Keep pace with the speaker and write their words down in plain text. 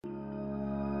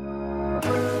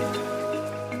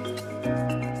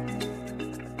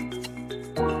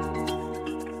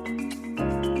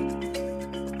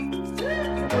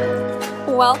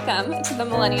Welcome to the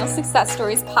Millennial Success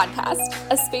Stories podcast,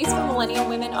 a space for millennial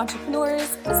women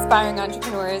entrepreneurs, aspiring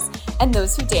entrepreneurs, and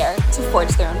those who dare to forge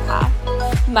their own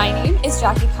path. My name is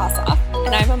Jackie Kossoff,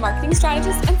 and I'm a marketing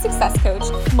strategist and success coach,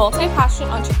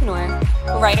 multi-passionate entrepreneur,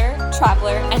 writer,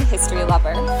 traveler, and history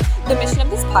lover. The mission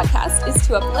of this podcast is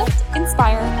to uplift,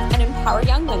 inspire, and empower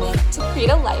young women to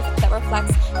create a life that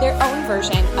reflects their own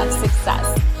version of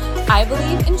success. I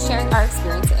believe in sharing our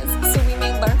experiences so we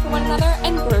may learn from one another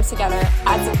and grow together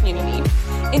as a community.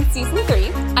 In Season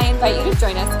 3, I invite you to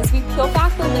join us as we peel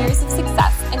back the layers of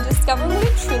success and discover what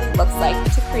it truly looks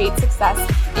like to create success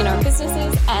in our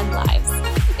businesses and lives.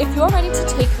 If you're ready to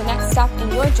take the next step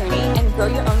in your journey and grow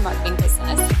your own marketing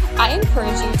business, I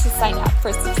encourage you to sign up for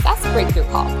a Success Breakthrough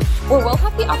Call, where we'll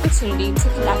have the opportunity to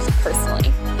connect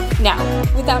personally. Now,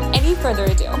 without any further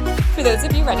ado, for those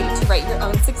of you ready to write your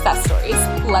own success stories,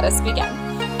 let us begin.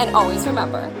 And always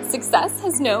remember, success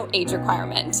has no age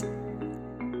requirement.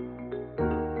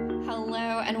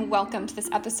 And welcome to this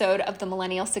episode of the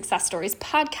Millennial Success Stories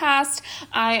podcast.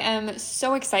 I am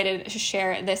so excited to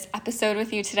share this episode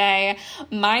with you today.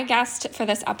 My guest for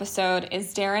this episode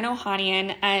is Darren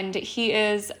Ohanian, and he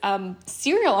is a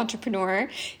serial entrepreneur.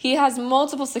 He has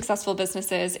multiple successful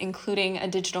businesses, including a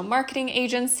digital marketing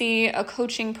agency, a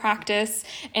coaching practice,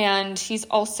 and he's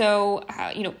also,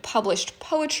 published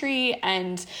poetry,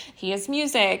 and he has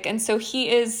music. And so he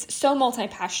is so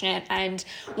multi-passionate. And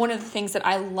one of the things that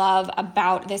I love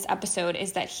about this episode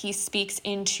is that he speaks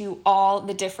into all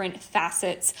the different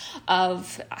facets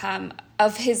of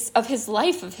his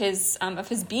life, of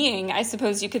his being, I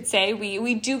suppose you could say.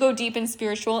 We do go deep and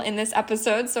spiritual in this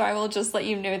episode, so I will just let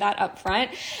you know that up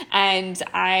front. And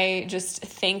I just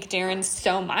thank Darren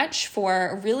so much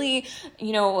for really,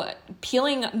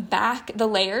 peeling back the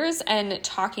layers and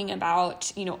talking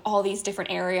about, all these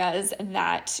different areas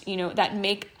that, that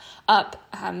make up,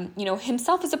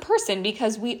 himself as a person,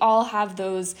 because we all have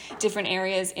those different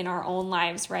areas in our own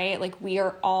lives, right? Like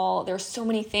there's so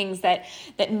many things that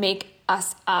make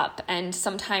us up. And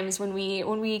sometimes when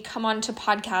we come onto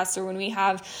podcasts or when we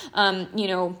have,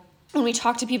 when we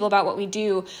talk to people about what we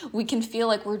do, we can feel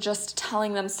like we're just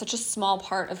telling them such a small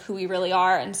part of who we really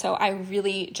are. And so I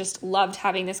really just loved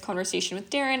having this conversation with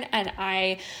Darren, and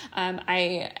I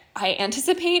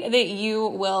anticipate that you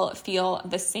will feel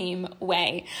the same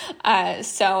way.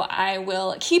 So I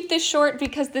will keep this short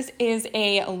because this is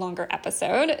a longer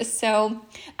episode. So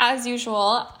as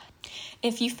usual,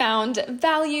 if you found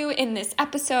value in this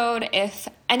episode, if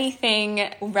anything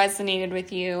resonated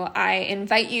with you, I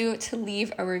invite you to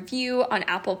leave a review on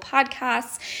Apple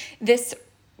Podcasts. This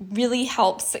really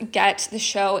helps get the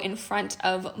show in front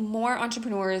of more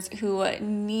entrepreneurs who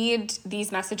need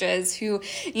these messages, who,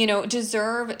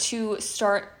 deserve to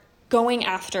start going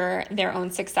after their own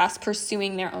success,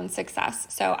 pursuing their own success.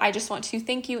 So I just want to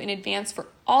thank you in advance for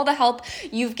all the help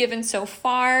you've given so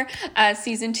far.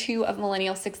 Season 2 of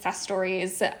Millennial Success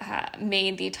Stories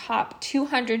made the top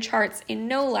 200 charts in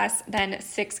no less than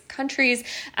 6 countries,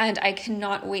 and I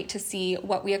cannot wait to see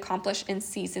what we accomplish in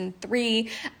Season 3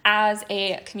 as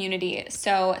a community.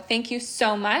 So thank you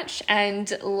so much,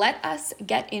 and let us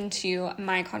get into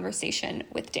my conversation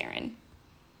with Darren.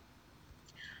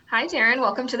 Hi, Darren.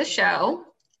 Welcome to the show.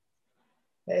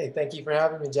 Hey, thank you for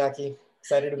having me, Jackie.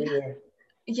 Excited to be here.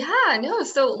 Yeah, no.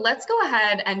 So let's go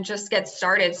ahead and just get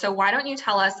started. So why don't you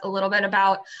tell us a little bit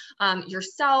about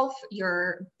yourself,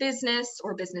 your business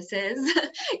or businesses,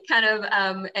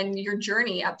 and your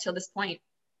journey up till this point?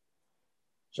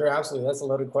 Sure, absolutely. That's a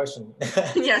loaded question.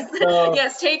 Yes.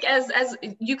 Yes. Take as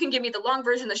you can give me the long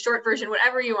version, the short version,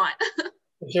 whatever you want.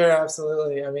 Sure,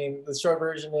 absolutely. I mean, the short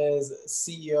version is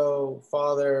CEO,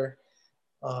 father,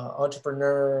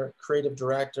 entrepreneur, creative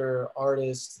director,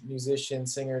 artist, musician,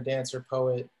 singer, dancer,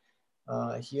 poet,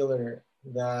 healer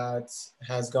that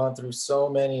has gone through so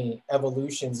many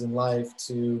evolutions in life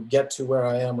to get to where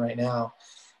I am right now.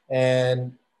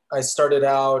 And I started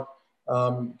out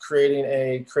creating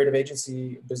a creative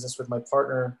agency business with my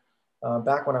partner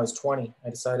back when I was 20. I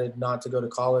decided not to go to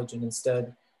college and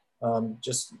instead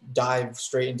just dive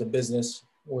straight into business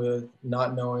with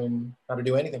not knowing how to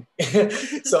do anything.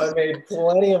 So I made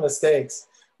plenty of mistakes,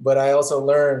 but I also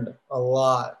learned a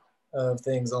lot of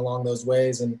things along those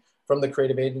ways. And from the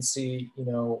creative agency,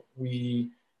 we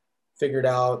figured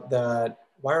out that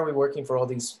why are we working for all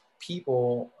these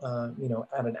people,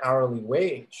 at an hourly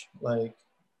wage? Like,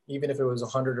 even if it was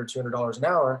 $100 or $200 an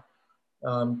hour,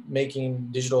 making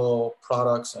digital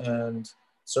products and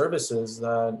services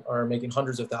that are making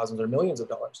hundreds of thousands or millions of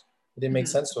dollars. It didn't make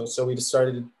sense to us. So we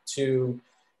decided to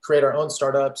create our own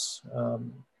startups,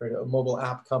 create a mobile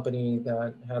app company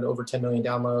that had over 10 million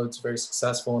downloads, very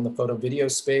successful in the photo video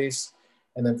space.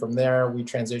 And then from there, we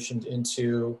transitioned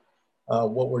into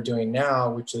what we're doing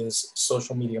now, which is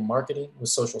social media marketing with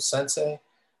Social Sensei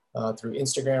through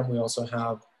Instagram. We also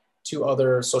have 2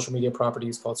 other social media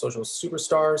properties called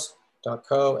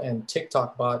socialsuperstars.co and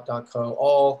tiktokbot.co,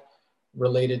 all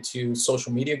related to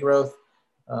social media growth.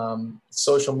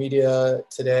 Social media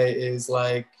today is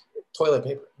like toilet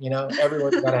paper,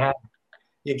 everyone's got to have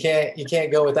it. You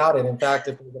can't go without it. In fact,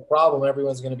 if there's a problem,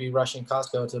 everyone's going to be rushing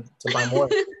Costco to buy more.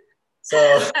 So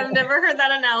I've never heard that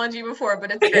analogy before,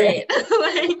 but it's great.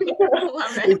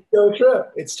 Love it. It's so true.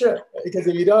 It's true, because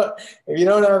if you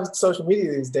don't have social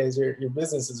media these days, your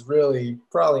business is really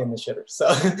probably in the shitter. So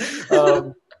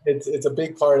it's a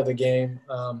big part of the game.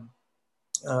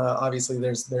 Obviously,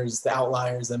 there's the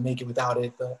outliers that make it without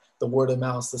it, the word of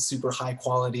mouth, the super high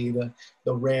quality,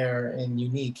 the rare and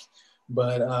unique.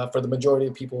 But for the majority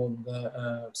of people,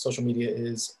 the social media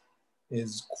is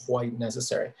quite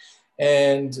necessary.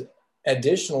 And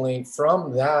additionally,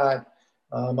 from that,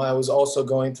 I was also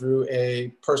going through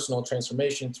a personal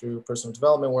transformation through personal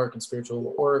development work and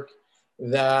spiritual work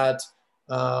that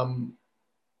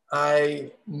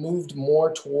I moved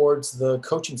more towards the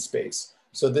coaching space.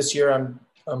 So this year,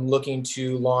 I'm looking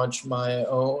to launch my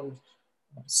own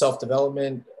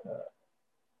self-development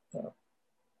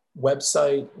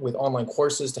website with online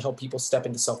courses to help people step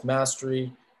into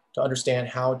self-mastery, to understand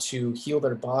how to heal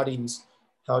their bodies,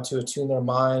 how to attune their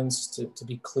minds, to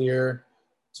be clear,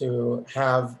 to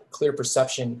have clear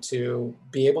perception, to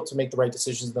be able to make the right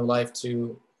decisions in their life,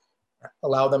 to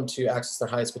allow them to access their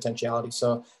highest potentiality.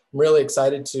 So I'm really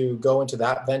excited to go into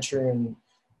that venture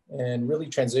and really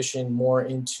transition more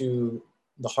into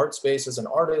the heart space as an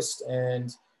artist,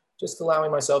 and just allowing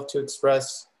myself to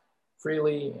express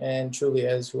freely and truly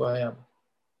as who I am.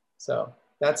 So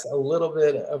that's a little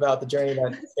bit about the journey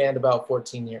that spanned about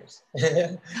 14 years.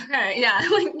 Okay,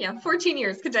 yeah, 14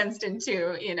 years condensed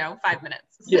into 5 minutes.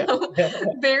 So yeah.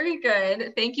 Very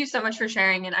good. Thank you so much for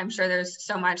sharing, and I'm sure there's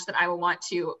so much that I will want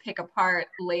to pick apart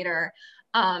later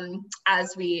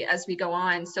as we go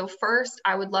on. So first,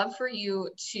 I would love for you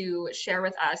to share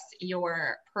with us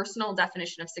your personal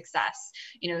definition of success.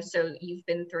 So you've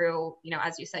been through,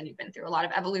 as you said, you've been through a lot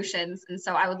of evolutions, and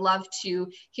so I would love to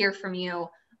hear from you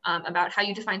about how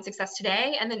you define success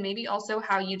today, and then maybe also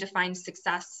how you defined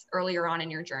success earlier on in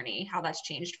your journey, how that's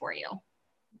changed for you.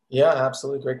 Yeah,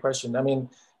 absolutely. Great question. I mean,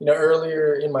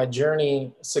 earlier in my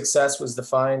journey, success was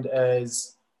defined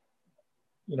as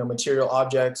material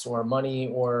objects or money,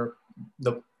 or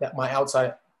my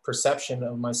outside perception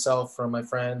of myself from my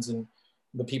friends and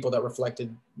the people that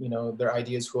reflected, their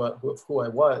ideas of who I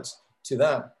was to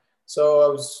them. So I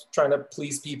was trying to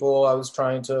please people. I was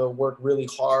trying to work really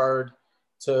hard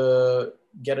to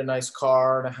get a nice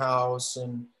car and a house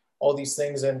and all these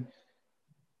things. And,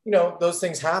 those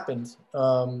things happened.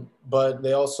 But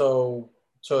they also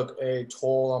took a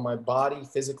toll on my body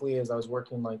physically, as I was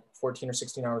working like 14 or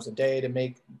 16 hours a day to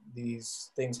make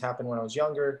these things happen when I was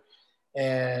younger.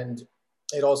 And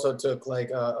it also took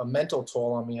like a mental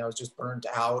toll on me. I was just burnt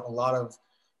out. A lot of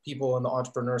people in the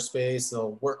entrepreneur space,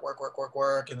 they'll work,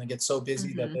 and they get so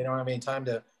busy that they don't have any time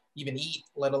to even eat,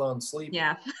 let alone sleep.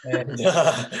 Yeah. And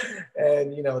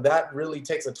that really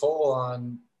takes a toll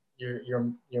on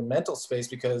your mental space,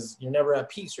 because you're never at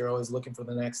peace. You're always looking for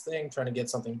the next thing, trying to get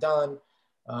something done.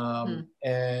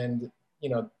 And,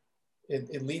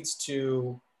 it leads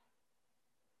to,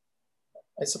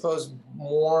 I suppose,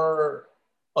 more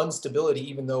instability,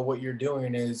 even though what you're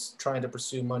doing is trying to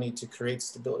pursue money to create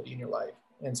stability in your life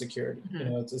and security.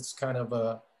 It's kind of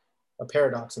a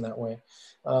paradox in that way.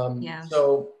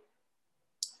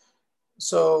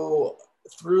 So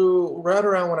through right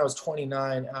around when I was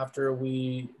 29, after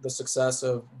the success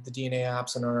of the DNA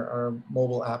apps and our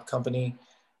mobile app company,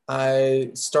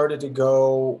 I started to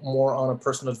go more on a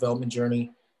personal development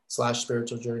journey /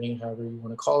 spiritual journey, however you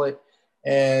want to call it.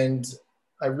 And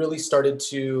I really started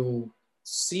to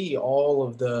see all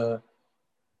of the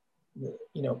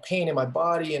pain in my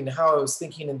body and how I was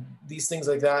thinking and these things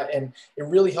like that. And it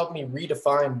really helped me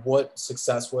redefine what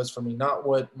success was for me, not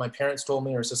what my parents told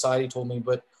me or society told me,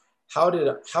 but how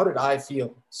did I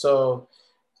feel? So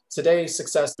today,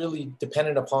 success really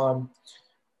depended upon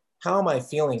how am I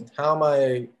feeling? How am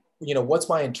I, what's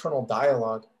my internal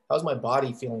dialogue? How's my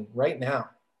body feeling right now?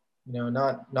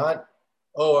 Not,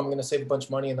 oh, I'm going to save a bunch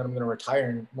of money and then I'm going to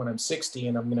retire when I'm 60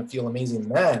 and I'm going to feel amazing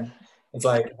then. It's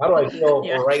like, how do I feel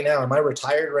right now? Am I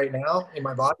retired right now in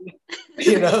my body?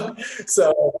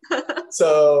 So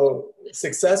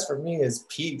success for me is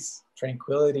peace,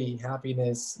 tranquility,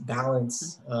 happiness,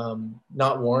 balance,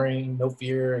 not worrying, no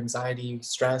fear, anxiety,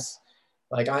 stress.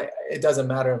 Like it doesn't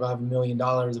matter if I have $1 million,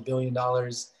 $1 billion.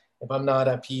 If I'm not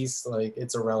at peace, like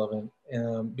it's irrelevant,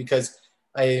 because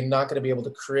I'm not going to be able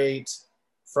to create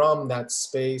from that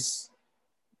space.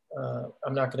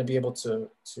 I'm not going to be able to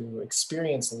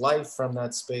experience life from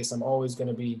that space. I'm always going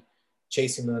to be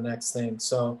chasing the next thing.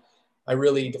 So I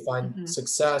really define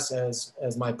success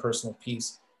as my personal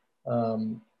peace.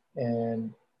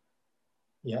 And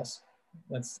yes,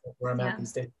 that's where I'm at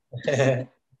these days.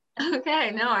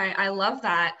 Okay, no, I love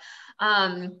that.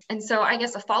 And so I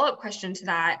guess a follow-up question to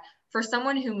that, for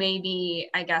someone who maybe,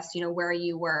 I guess, where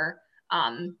you were,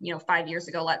 5 years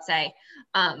ago, let's say,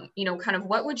 kind of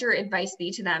what would your advice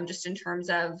be to them just in terms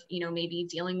of, maybe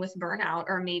dealing with burnout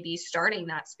or maybe starting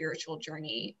that spiritual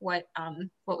journey? What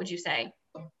would you say?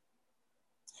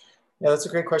 Yeah, that's a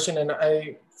great question. And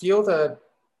I feel that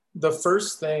the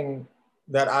first thing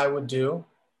that I would do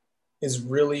is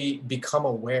really become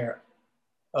aware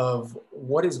of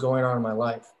what is going on in my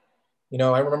life.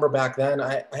 I remember back then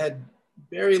I had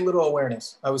very little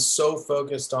awareness. I was so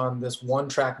focused on this one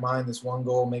track mind, this one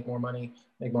goal: make more money,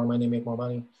 make more money, make more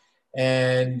money.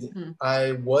 And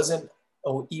I wasn't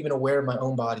even aware of my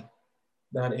own body,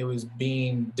 that it was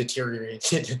being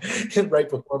deteriorated right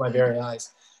before my very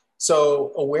eyes.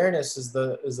 So awareness is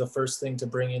the first thing to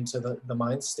bring into the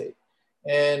mind state.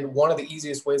 And one of the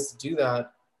easiest ways to do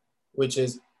that, which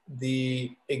is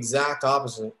the exact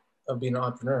opposite of being an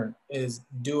entrepreneur, is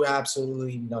do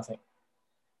absolutely nothing.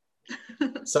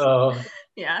 So,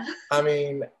 yeah, I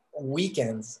mean,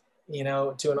 weekends,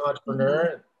 to an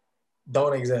entrepreneur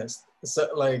don't exist. So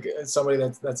like somebody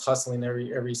that's hustling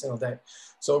every single day.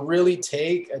 So really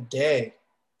take a day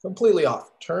completely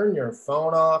off. Turn your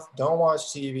phone off. Don't watch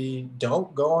TV.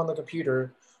 Don't go on the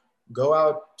computer. Go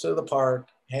out to the park,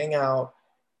 hang out,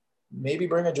 maybe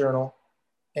bring a journal,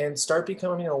 and start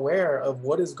becoming aware of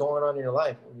what is going on in your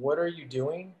life. What are you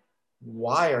doing?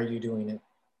 Why are you doing it?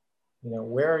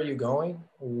 Where are you going?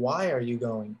 Why are you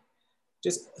going?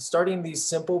 Just starting these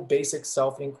simple, basic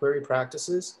self-inquiry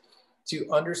practices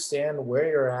to understand where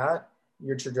you're at,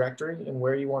 your trajectory, and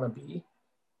where you want to be,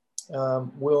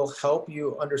 will help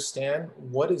you understand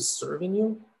what is serving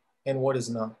you and what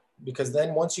is not. Because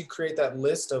then once you create that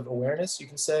list of awareness, you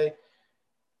can say,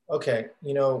 okay,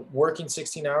 working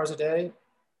 16 hours a day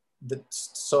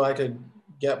so I could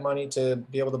get money to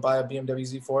be able to buy a BMW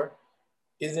Z4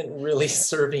 isn't really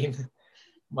serving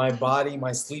my body,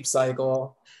 my sleep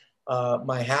cycle,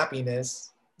 my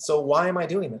happiness. So why am I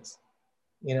doing this?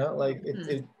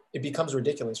 It becomes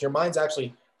ridiculous. Your mind's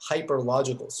actually hyper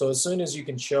logical. So as soon as you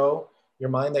can show your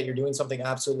mind that you're doing something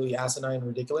absolutely asinine and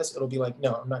ridiculous, it'll be like,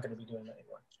 no, I'm not going to be doing that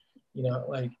anymore.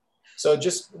 So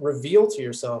just reveal to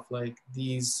yourself like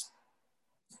these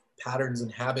patterns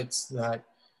and habits that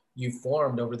you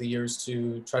formed over the years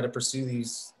to try to pursue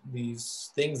these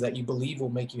things that you believe will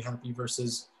make you happy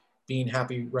versus being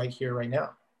happy right here, right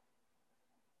now.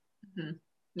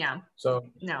 Yeah. So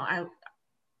no, I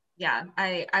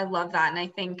love that. And I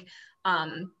think,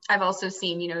 I've also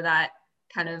seen, that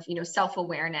kind of,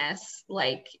 self-awareness,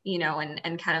 like,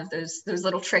 and kind of those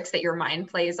little tricks that your mind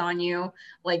plays on you,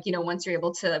 like, once you're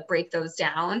able to break those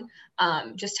down,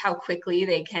 just how quickly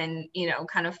they can,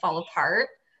 kind of fall apart.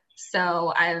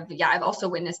 So I've also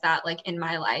witnessed that, like, in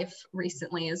my life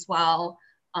recently as well.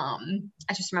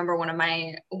 I just remember one of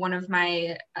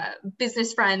my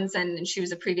business friends, and she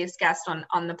was a previous guest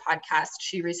on the podcast.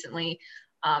 She recently,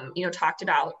 talked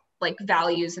about like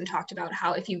values and talked about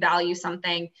how if you value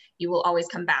something, you will always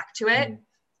come back to it.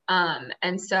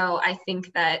 And so I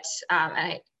think that,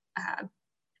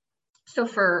 so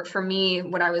for me,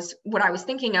 what I was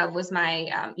thinking of was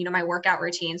my, my workout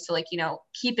routine. So like,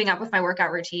 keeping up with my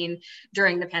workout routine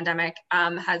during the pandemic,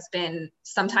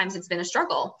 sometimes it's been a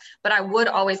struggle, but I would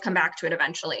always come back to it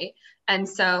eventually. And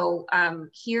so,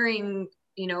 hearing,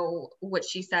 what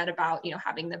she said about,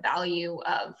 having the value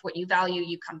of what you value,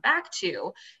 you come back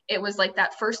to, it was like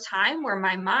that first time where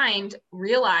my mind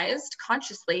realized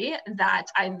consciously that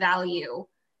I value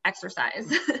exercise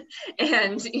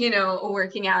and,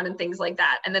 working out and things like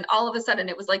that. And then all of a sudden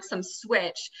it was like some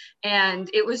switch, and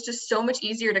it was just so much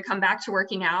easier to come back to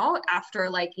working out after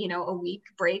like, a week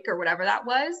break or whatever that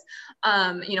was.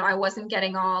 I wasn't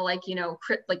getting all like,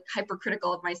 like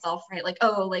hypercritical of myself, right? Like,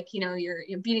 oh, like, you're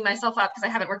beating myself up because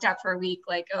I haven't worked out for a week.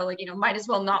 Like, oh, like, might as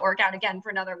well not work out again for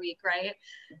another week. Right.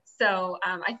 So,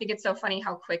 I think it's so funny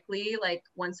how quickly, like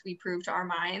once we prove to our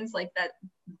minds, like that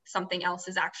something else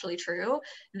is actually true,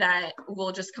 that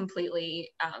we'll just completely,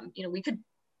 we could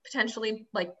potentially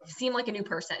like seem like a new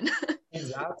person.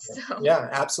 Exactly. So, yeah,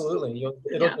 absolutely.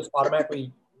 It'll just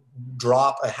automatically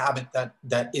drop a habit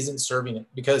that isn't serving it,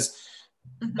 because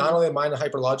not only the mind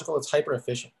hyperlogical, it's hyper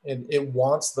efficient. It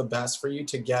wants the best for you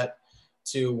to get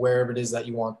to wherever it is that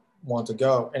you want want to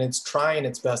go. And it's trying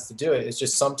its best to do it. It's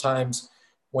just sometimes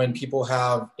when people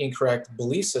have incorrect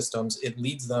belief systems, it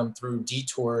leads them through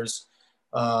detours,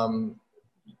 that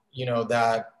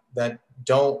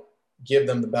don't give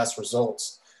them the best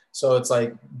results. So it's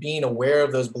like being aware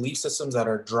of those belief systems that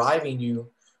are driving you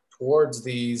towards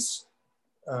these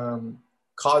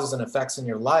causes and effects in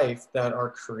your life that are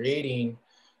creating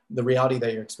the reality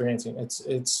that you're experiencing.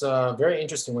 It's very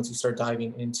interesting once you start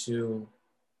diving into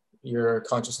your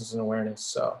consciousness and awareness.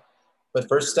 So, but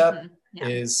first step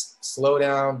is slow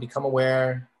down, become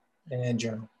aware, and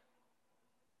journal.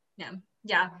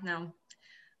 Yeah, no,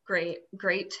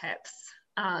 great tips.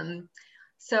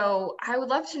 So I would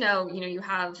love to know, you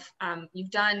have, you've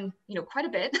done, quite a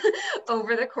bit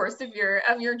over the course of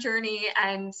your journey.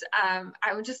 And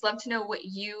I would just love to know what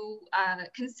you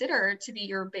consider to be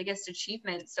your biggest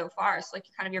achievements so far. So like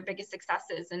kind of your biggest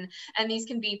successes, and these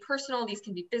can be personal, these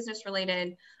can be business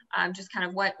related. Just kind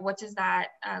of what does that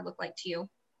look like to you?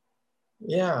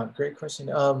 Yeah, great question.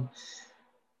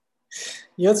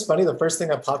 It's funny. The first thing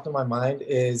that popped in my mind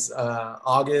is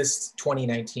August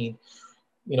 2019.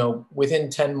 Within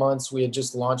 10 months, we had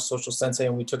just launched Social Sensei,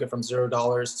 and we took it from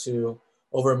 $0 to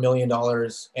over $1 million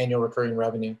annual recurring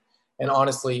revenue. And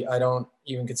honestly, I don't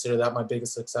even consider that my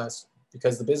biggest success,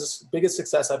 because the biggest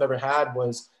success I've ever had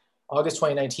was August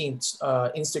 2019.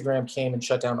 Instagram came and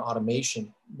shut down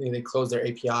automation. They closed their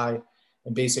API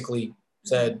and basically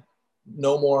said,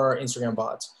 no more Instagram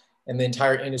bots. And the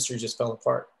entire industry just fell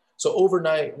apart. So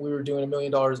overnight, we were doing $1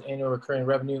 million annual recurring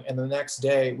revenue. And the next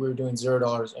day, we were doing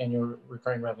 $0 annual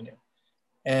recurring revenue.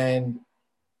 And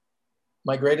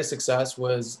my greatest success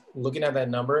was looking at that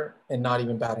number and not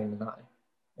even batting an eye,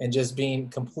 and just being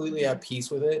completely at peace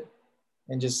with it,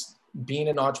 and just being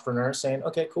an entrepreneur saying,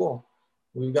 okay, cool.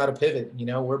 We've got to pivot.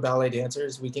 We're ballet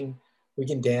dancers. We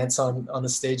can dance on the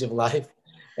stage of life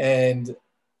and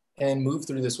move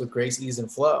through this with grace, ease,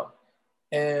 and flow.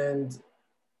 And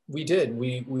we did.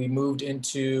 We moved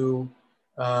into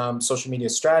social media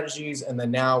strategies, and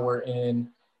then now we're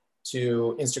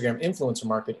into Instagram influencer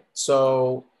marketing.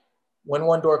 So when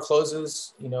one door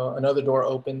closes, another door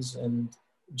opens, and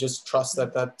just trust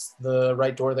that that's the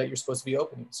right door that you're supposed to be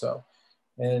opening. So,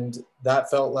 and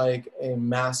that felt like a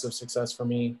massive success for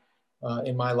me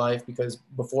in my life, because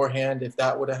beforehand, if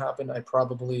that would have happened, I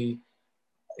probably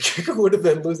would have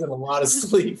been losing a lot of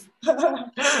sleep.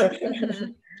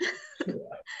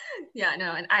 Yeah,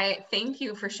 no, and I thank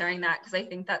you for sharing that, because I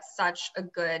think that's such a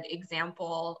good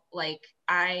example. Like,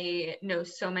 I know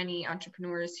so many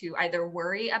entrepreneurs who either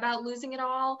worry about losing it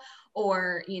all,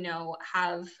 or,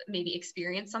 have maybe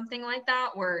experienced something like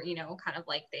that, where, kind of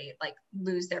like they like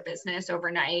lose their business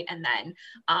overnight, and then,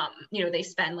 they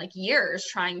spend like years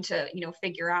trying to,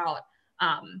 figure out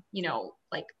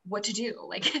like what to do,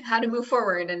 like how to move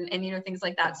forward, and things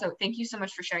like that. So thank you so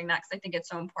much for sharing that, because I think it's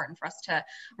so important for us to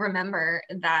remember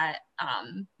that,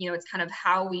 it's kind of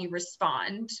how we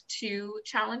respond to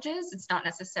challenges. It's not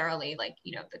necessarily like,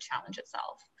 the challenge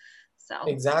itself. So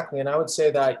exactly. And I would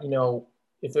say that,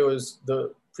 if it was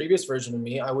the previous version of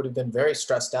me, I would have been very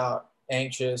stressed out,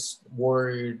 anxious,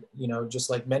 worried, just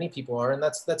like many people are. And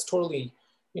that's totally,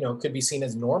 could be seen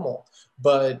as normal.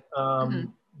 But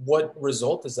what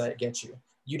result does that get you?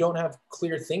 You don't have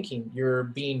clear thinking. You're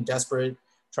being desperate,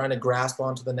 trying to grasp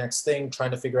onto the next thing,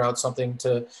 trying to figure out something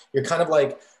you're kind of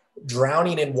like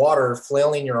drowning in water,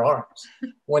 flailing your arms.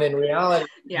 When in reality,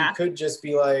 you could just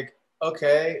be like,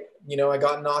 okay, I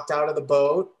got knocked out of the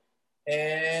boat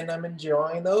and I'm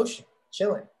enjoying the ocean,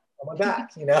 chilling on my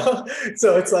back,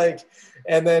 So it's like,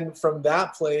 and then from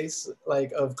that place,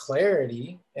 like, of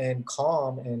clarity and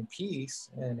calm and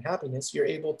peace and happiness, you're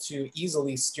able to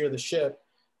easily steer the ship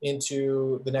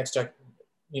into the next,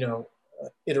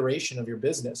 iteration of your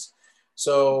business.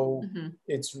 So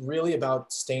it's really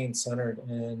about staying centered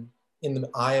and in the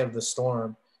eye of the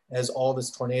storm as all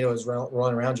this tornado is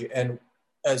rolling around you. And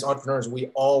as entrepreneurs, we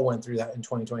all went through that in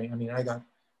 2020. I mean, I got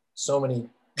so many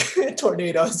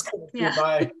tornadoes coming through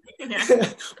my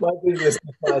business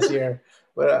last year,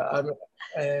 but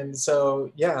and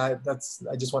so I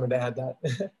just wanted to add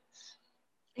that.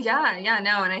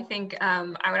 No, and I think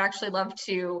I would actually love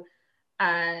to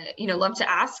love to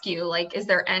ask you, like, is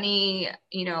there any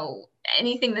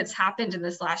anything that's happened in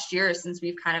this last year, since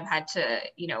we've kind of had to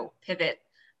pivot,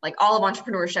 like all of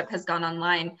entrepreneurship has gone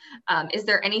online? Is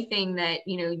there anything that,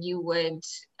 you would,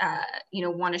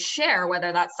 want to share,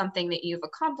 whether that's something that you've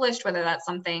accomplished, whether that's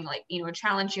something like, a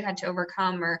challenge you had to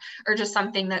overcome, or just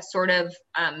something that sort of,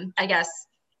 I guess,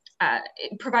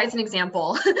 it provides an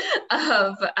example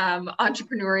of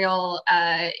entrepreneurial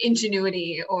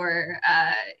ingenuity or,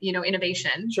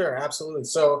 innovation? Sure, absolutely.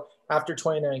 So after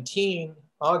 2019,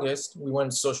 August, we went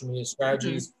into social media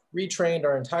strategies, Mm-hmm. retrained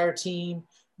our entire team,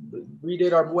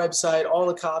 redid our website, all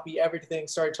the copy, everything,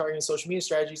 started targeting social media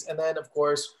strategies. And then, of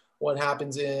course, what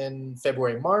happens in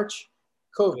February, March?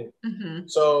 COVID. Mm-hmm.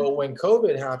 So when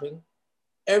COVID happened,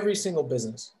 every single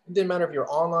business, it didn't matter if you're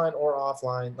online or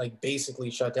offline, like basically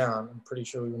shut down. I'm pretty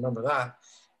sure we remember that.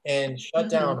 And shut Mm-hmm.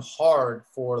 down hard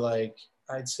for like,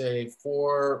 I'd say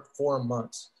four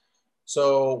months.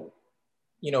 So,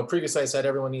 previously I said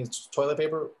everyone needs toilet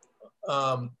paper,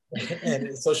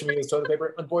 and social media is toilet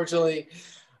paper. Unfortunately,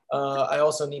 I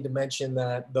also need to mention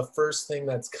that the first thing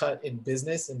that's cut in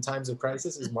business in times of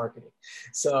crisis is marketing.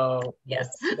 So Yes.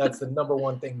 that's the number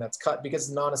one thing that's cut because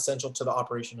it's non-essential to the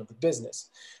operation of the business.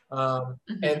 And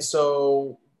Mm-hmm.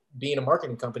 so being a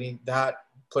marketing company, that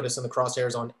put us in the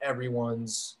crosshairs on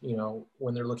everyone's,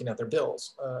 when they're looking at their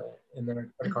bills in their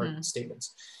credit card Mm-hmm.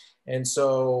 statements. And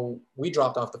so we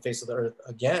dropped off the face of the earth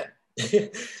again.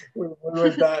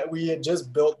 We had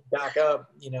just built back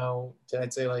up, to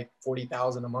I'd say like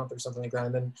 40,000 a month or something like that.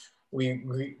 And then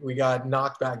we got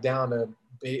knocked back down to,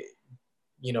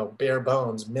 bare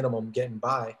bones minimum getting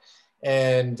by.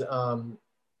 And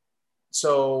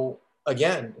so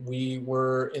again, we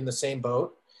were in the same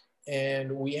boat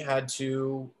and we had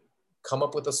to come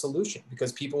up with a solution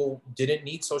because people didn't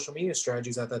need social media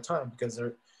strategies at that time because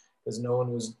no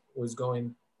one was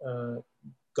going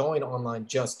online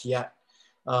just yet.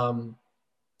 Um,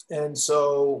 and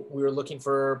so we were looking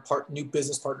for new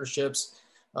business partnerships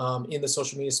in the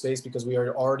social media space because we had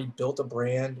already built a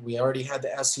brand. We already had the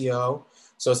SEO.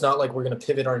 So it's not like we're going to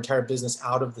pivot our entire business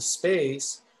out of the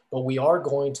space, but we are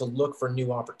going to look for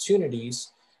new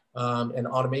opportunities. And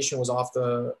automation was off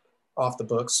the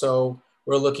books. So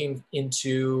we're looking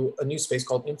into a new space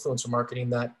called influencer marketing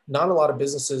that not a lot of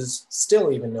businesses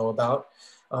still even know about.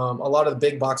 A lot of the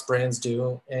big box brands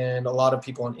do, and a lot of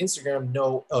people on Instagram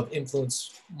know of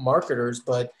influence marketers,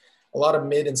 but a lot of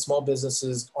mid and small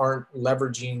businesses aren't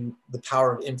leveraging the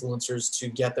power of influencers to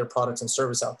get their products and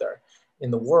service out there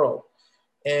in the world.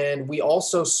 And we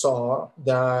also saw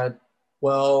that,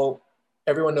 well,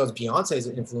 everyone knows Beyonce is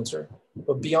an influencer,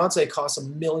 but Beyonce costs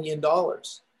 $1 million,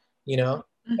 you know?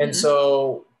 And Mm-hmm.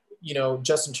 so,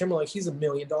 Justin Timberlake, he's $1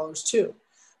 million too.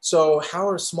 So how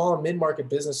are small and mid-market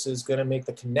businesses going to make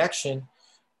the connection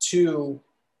to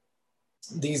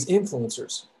these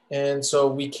influencers? And so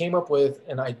we came up with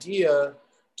an idea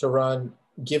to run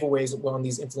giveaways on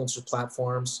these influencer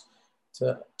platforms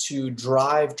to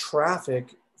drive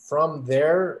traffic from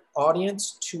their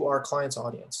audience to our client's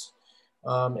audience.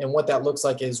 And what that looks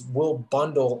like is we'll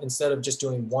bundle, instead of just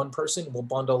doing one person, we'll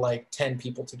bundle like 10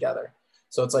 people together.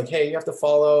 So it's like, hey, you have to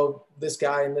follow this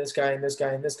guy and this guy and this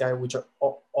guy and this guy, which are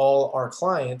all our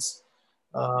clients.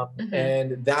 Mm-hmm.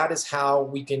 And that is how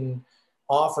we can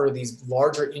offer these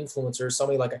larger influencers,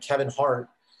 somebody like a Kevin Hart,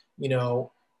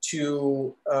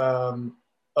 to an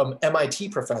MIT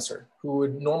professor who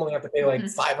would normally have to pay like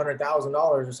Mm-hmm. $500,000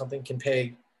 or something, can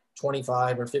pay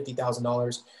 $25,000 or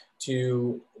 $50,000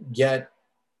 to get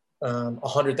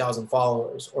 100,000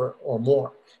 followers or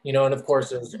more, and of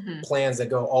course there's Mm-hmm. plans that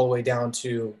go all the way down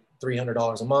to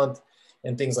 $300 a month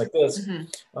and things like this,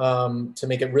 Mm-hmm. to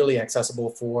make it really accessible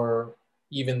for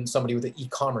even somebody with an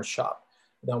e-commerce shop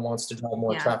that wants to drive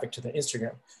more Yeah. traffic to the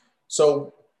Instagram.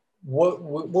 So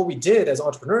what we did as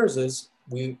entrepreneurs is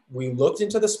we looked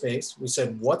into the space. We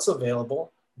said, what's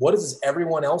available? What is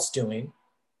everyone else doing?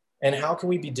 And how can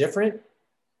we be different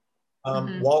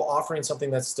Mm-hmm. while offering something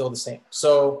that's still the same?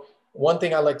 So one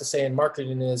thing I like to say in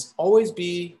marketing is always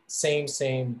be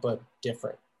same, but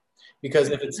different. Because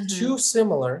if it's Mm-hmm. too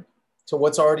similar to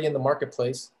what's already in the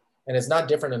marketplace and it's not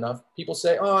different enough, people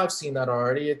say, oh, I've seen that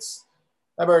already.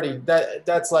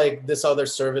 That's like this other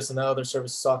service and that other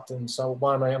service sucked. And so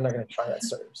I'm not going to try that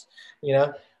service, you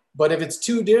know? But if it's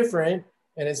too different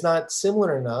and it's not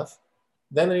similar enough,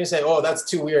 then you say, oh, that's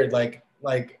too weird. Like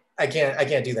I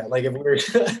can't do that. Like if we're,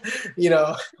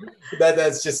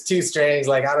 that's just too strange.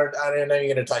 Like I don't know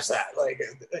you're gonna touch that. Like,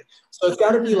 so it's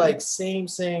got to be Mm-hmm. like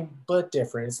same, but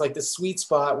different. It's like the sweet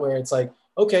spot where it's like,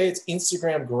 okay, it's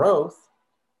Instagram growth,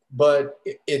 but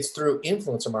it's through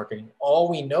influencer marketing. All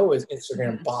we know is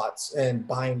Instagram Mm-hmm. bots and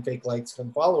buying fake likes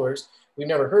and followers. We've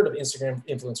never heard of Instagram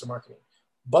influencer marketing,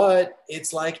 but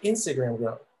it's like Instagram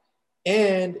growth,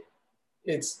 and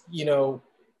it's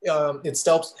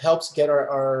it helps get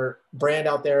our brand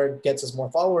out there, gets us more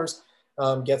followers,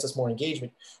 gets us more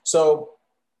engagement. So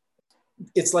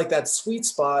it's like that sweet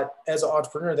spot as an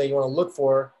entrepreneur that you want to look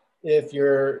for if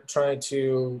you're trying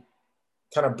to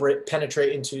kind of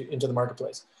penetrate into the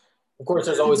marketplace. Of course,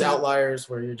 there's always Mm-hmm. outliers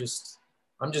where I'm just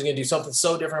going to do something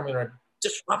so different. I'm going to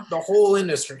disrupt the whole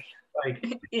industry.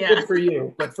 Like, Yeah. good for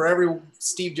you. But for every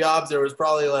Steve Jobs, there was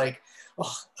probably like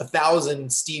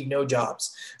 1,000 Steve no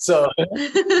jobs. So,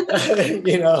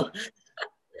 you know,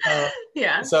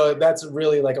 Yeah. so that's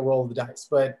really like a roll of the dice.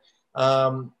 But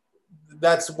um,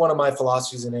 that's one of my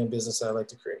philosophies in any business that I like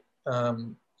to create.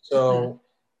 Mhm.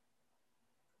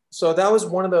 So that was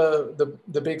one of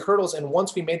the big hurdles. And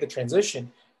once we made the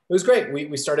transition, it was great.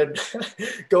 We started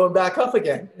going back up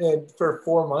again. And for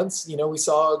 4 months, you know, we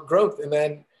saw growth. And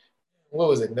then what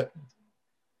was it?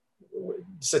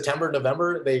 September,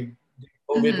 November, they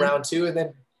COVID Mhm. round two, and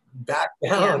then back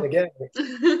Yeah. down again.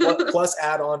 Plus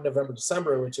add on November,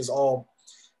 December, which is all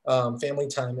family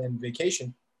time and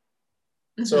vacation.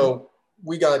 Mhm. So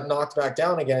we got knocked back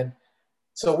down again.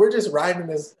 So we're just riding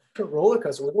this roller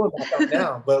coaster. We're going back up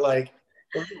now, but like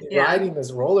we're Yeah. riding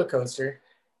this roller coaster.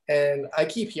 And I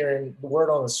keep hearing the word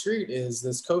on the street is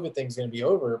this COVID thing is going to be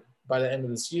over by the end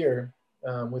of this year,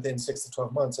 within 6 to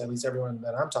 12 months, at least everyone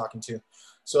that I'm talking to.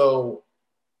 So,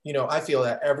 you know, I feel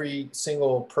that every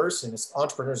single person,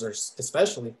 entrepreneurs are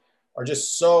especially, are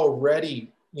just so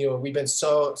ready. You know, we've been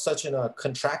such in a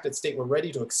contracted state. We're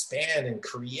ready to expand and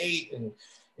create and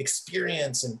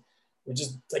experience, and we're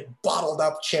just like bottled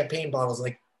up champagne bottles,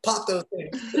 like pop those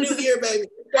things. The new year, baby,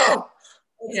 let's go.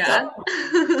 Yeah.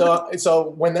 So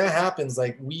when that happens,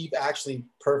 like we've actually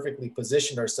perfectly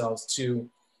positioned ourselves to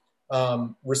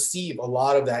receive a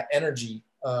lot of that energy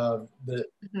of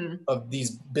Mhm.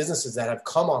 these businesses that have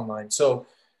come online. So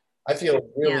I feel Yeah.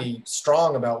 really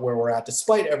strong about where we're at,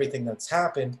 despite everything that's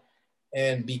happened.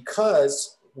 And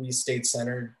because we stayed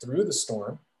centered through the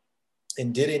storm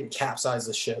and didn't capsize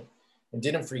the ship and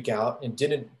didn't freak out and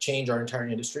didn't change our entire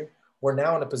industry, we're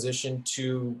now in a position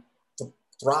to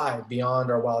thrive beyond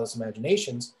our wildest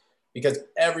imaginations, because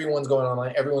everyone's going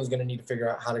online. Everyone's going to need to figure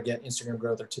out how to get Instagram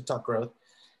growth or TikTok growth.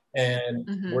 And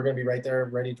we're Mhm. going to be right there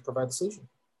ready to provide the solution.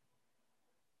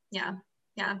 Yeah.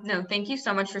 Yeah. No, thank you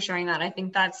so much for sharing that. I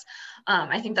think that's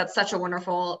such a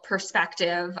wonderful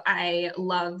perspective. I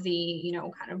love the,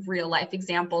 kind of real life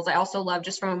examples. I also love,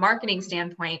 just from a marketing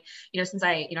standpoint, since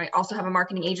I also have a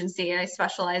marketing agency, I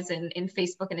specialize in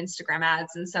Facebook and Instagram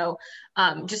ads. And so,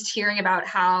 just hearing about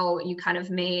how you kind of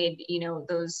made,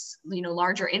 those,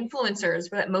 larger influencers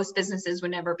that most businesses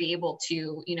would never be able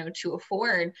to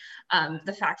afford.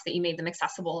 The fact that you made them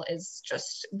accessible is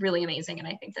just really amazing. And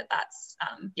I think that that's,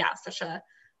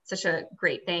 such a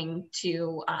great thing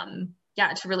to,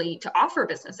 to offer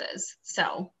businesses.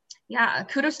 So yeah,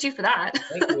 kudos to you for that.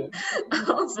 Thank you.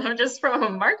 Also, just from a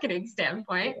marketing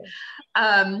standpoint.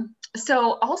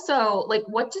 So also, like,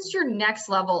 what does your next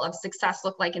level of success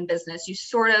look like in business? You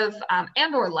sort of,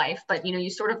 and or life, but, you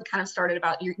sort of kind of started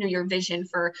about your vision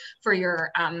for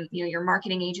your, your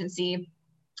marketing agency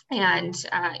and,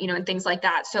 and things like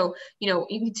that. So, you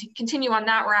can continue on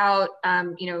that route.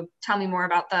 Tell me more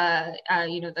about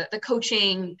the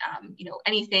coaching,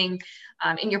 anything,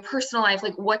 in your personal life.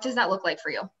 Like, what does that look like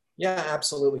for you? Yeah,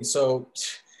 absolutely. So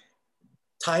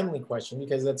timely question,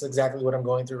 because that's exactly what I'm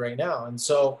going through right now. And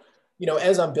so, you know,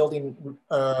 as I'm building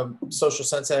Social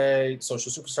Sensei,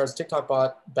 Social Superstars, TikTok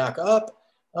bot back up,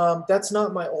 that's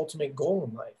not my ultimate goal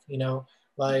in life. You know,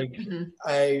 like Mm-hmm.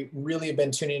 I really have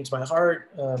been tuning into my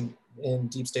heart in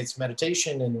deep states of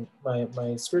meditation and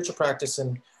my spiritual practice.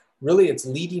 And really it's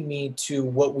leading me to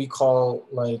what we call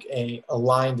like a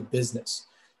aligned business,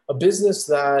 a business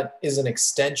that is an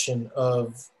extension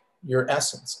of your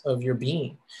essence, of your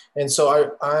being. And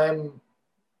so I'm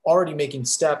already making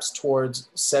steps towards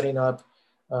setting up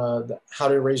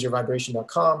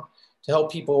howtoraiseyourvibration.com to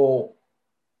help people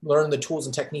learn the tools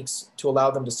and techniques to allow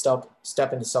them to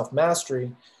step into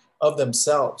self-mastery of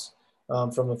themselves,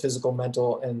 from a physical,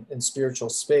 mental, and spiritual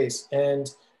space.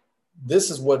 And this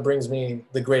is what brings me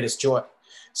the greatest joy.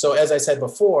 So as I said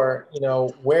before, you know,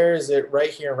 where is it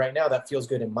right here and right now that feels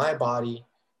good in my body,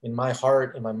 in my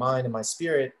heart, in my mind, in my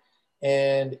spirit?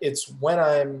 And it's when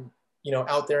I'm, you know,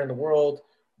 out there in the world,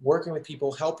 working with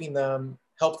people, helping them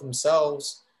help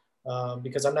themselves,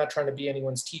 because I'm not trying to be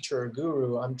anyone's teacher or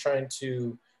guru. I'm trying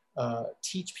to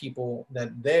teach people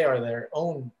that they are their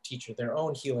own teacher, their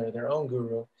own healer, their own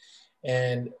guru.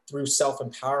 And through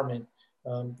self-empowerment,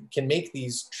 can make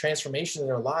these transformations in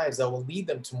their lives that will lead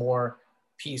them to more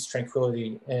peace,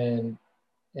 tranquility, and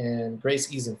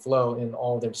grace, ease, and flow in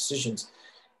all of their decisions.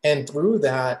 And through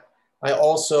that, I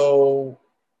also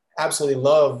absolutely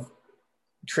love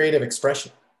creative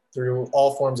expression through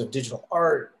all forms of digital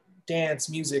art, dance,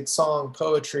 music, song,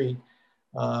 poetry.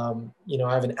 You know,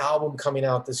 I have an album coming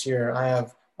out this year. I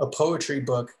have a poetry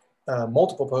book,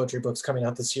 multiple poetry books coming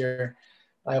out this year.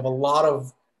 I have a lot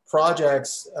of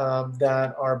projects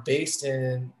that are based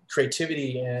in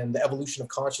creativity and the evolution of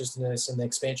consciousness and the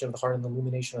expansion of the heart and the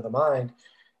illumination of the mind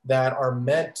that are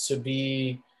meant to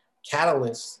be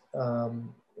catalysts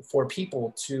for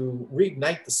people to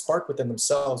reignite the spark within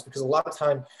themselves. Because a lot of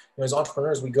time, as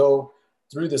entrepreneurs, we go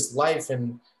through this life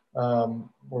and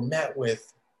we're met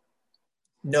with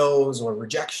no's or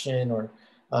rejection or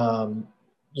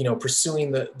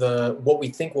pursuing the what we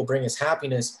think will bring us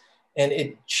happiness, and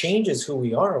it changes who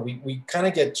we are. We kind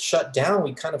of get shut down,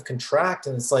 we kind of contract,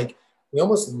 and it's like we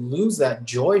almost lose that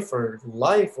joy for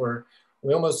life, or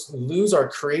we almost lose our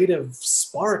creative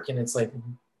spark. And it's like,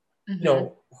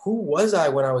 who was I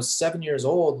when I was 7 years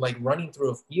old, like running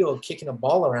through a field kicking a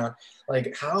ball around?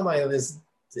 Like, how am I this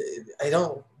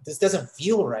doesn't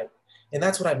feel right. And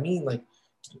that's what I mean. Like,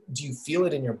 do you feel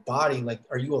it in your body? Like,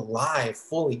 are you alive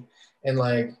fully? And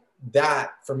like,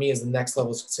 that for me is the next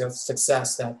level of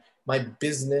success, that my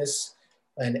business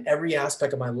and every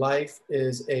aspect of my life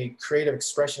is a creative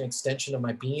expression, extension of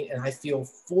my being. And I feel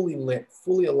fully lit,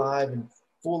 fully alive, and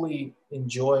fully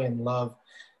enjoy and love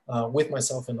with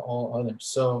myself and all others.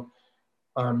 So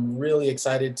I'm really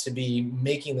excited to be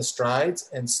making the strides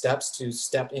and steps to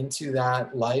step into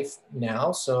that life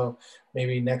now. So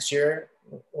maybe next year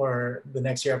or the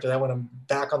next year after that, when I'm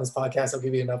back on this podcast, I'll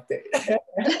give you an update.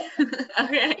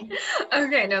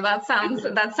 Okay. No, that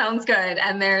sounds good.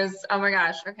 And there's, oh my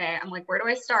gosh. Okay. I'm like, where do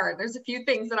I start? There's a few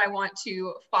things that I want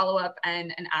to follow up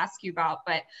and ask you about,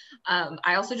 but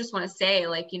I also just want to say,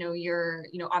 like, your,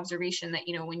 observation that,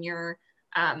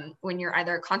 when you're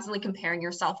either constantly comparing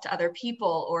yourself to other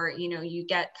people, or, you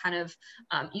get kind of,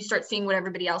 you start seeing what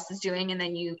everybody else is doing, and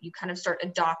then you kind of start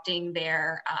adopting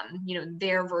their,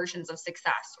 their versions of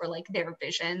success, or like their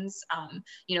visions,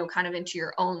 kind of into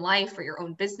your own life or your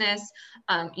own business.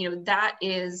 That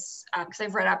is, because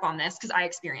I've read up on this, because I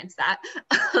experienced that,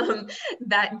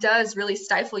 that does really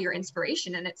stifle your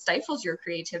inspiration, and it stifles your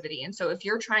creativity. And so if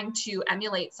you're trying to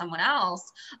emulate someone else,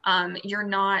 you're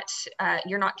not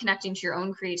connecting to your own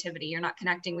creativity. You're not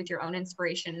connecting with your own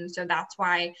inspiration. And so that's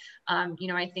why,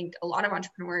 I think a lot of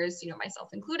entrepreneurs, myself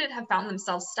included, have found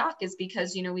themselves stuck, is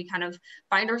because, we kind of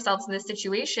find ourselves in this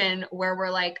situation where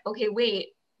we're like, okay, wait,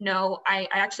 no, I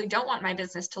actually don't want my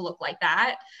business to look like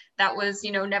that. That was,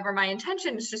 never my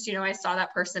intention. It's just, I saw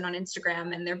that person on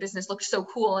Instagram and their business looked so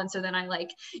cool. And so then I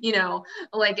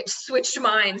switched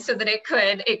mine so that it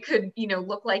could,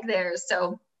 look like theirs.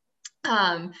 So so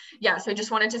I just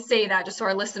wanted to say that, just so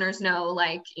our listeners know,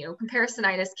 like,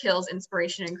 comparisonitis kills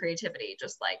inspiration and creativity,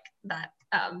 just like that.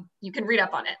 You can read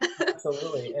up on it.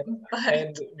 Absolutely.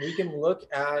 And we can look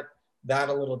at that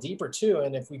a little deeper too.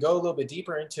 And if we go a little bit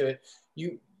deeper into it,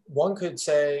 one could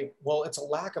say, well, it's a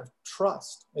lack of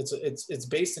trust. It's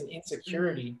based in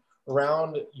insecurity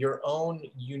around your own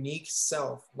unique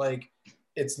self. Like,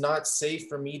 it's not safe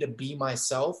for me to be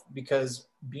myself, because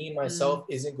being myself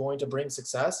isn't going to bring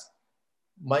success,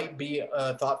 might be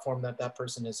a thought form that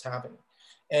person is having.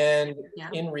 And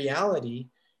in reality,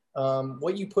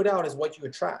 what you put out is what you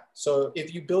attract. So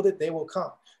if you build it, they will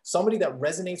come. Somebody that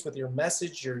resonates with your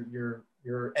message, your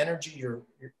energy,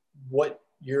 what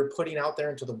you're putting out there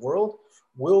into the world,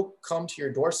 will come to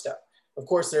your doorstep. Of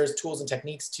course, there's tools and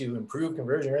techniques to improve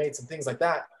conversion rates and things like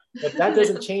that, but that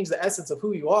doesn't change the essence of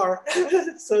who you are.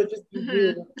 So just be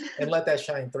you and let that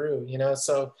shine through,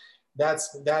 so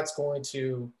that's going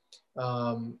to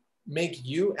make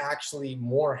you actually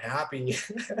more happy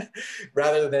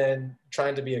rather than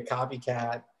trying to be a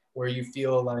copycat where you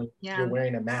feel like you're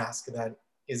wearing a mask that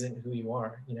isn't who you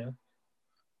are,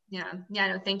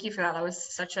 No, thank you for that. That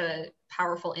was such a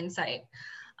powerful insight.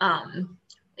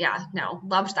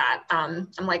 Loved that. I'm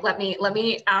like, let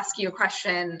me ask you a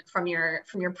question from your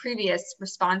previous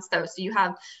response though. So you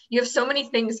have so many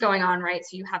things going on, right?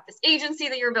 So you have this agency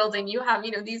that you're building, you have,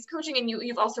 these coaching, and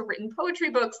you've also written poetry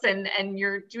books, and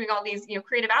you're doing all these,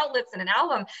 creative outlets and an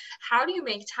album. How do you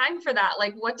make time for that?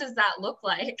 Like, what does that look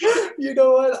like? You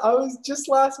know what?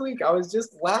 Last week, I was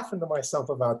just laughing to myself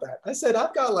about that. I said,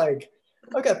 I've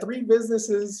got 3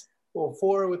 businesses,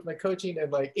 4 with my coaching,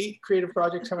 and like 8 creative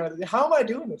projects coming out. How am I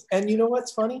doing this? And you know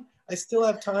what's funny? I still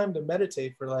have time to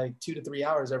meditate for like 2 to 3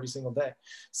 hours every single day.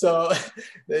 So,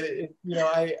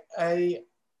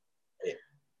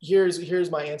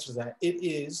 here's my answer to that. It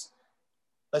is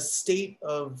a state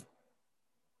of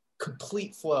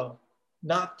complete flow,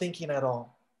 not thinking at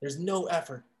all. There's no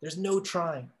effort. There's no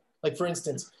trying. Like, for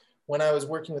instance, when I was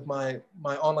working with my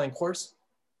online course,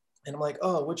 and I'm like,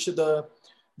 oh, what should the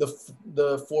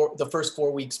first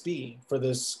 4 weeks be for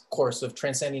this course of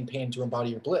transcending pain to embody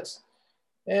your bliss?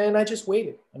 And I just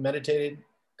waited. I meditated.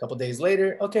 A couple of days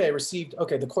later, okay, I received,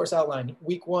 the course outline,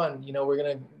 week 1, we're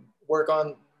going to work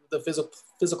on the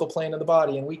physical plane of the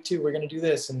body. In week 2, we're going to do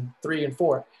this, and 3 and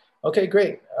 4. Okay,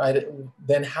 great.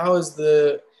 Then what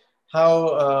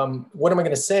am I going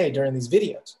to say during these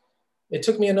videos? It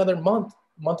took me another month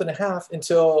and a half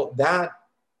until that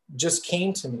just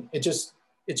came to me. It just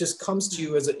comes to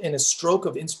you in a stroke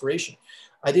of inspiration.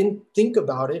 I didn't think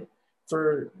about it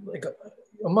for like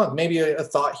a month. Maybe a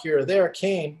thought here or there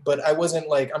came, but I wasn't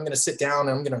like, I'm going to sit down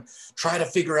and I'm going to try to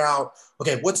figure out,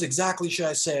 okay, what's exactly should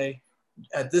I say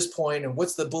at this point, and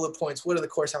what's the bullet points? What are the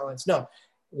course outlines? No,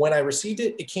 when I received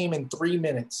it, it came in 3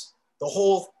 minutes. The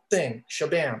whole thing,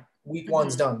 shabam. Week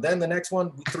 1's done. Then the next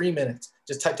one, 3 minutes.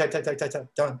 Just type,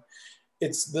 done.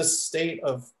 It's this state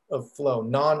of flow,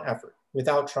 non-effort,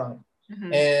 without trying.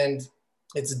 And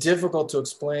it's difficult to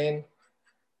explain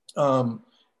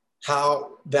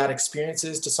how that experience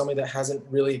is to somebody that hasn't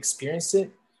really experienced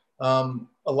it. A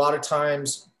lot of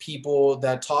times people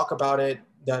that talk about it,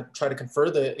 that try to confer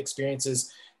the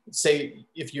experiences, say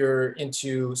if you're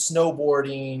into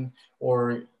snowboarding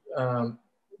or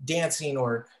dancing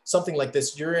or something like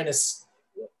this, you're in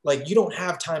you don't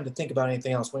have time to think about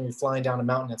anything else when you're flying down a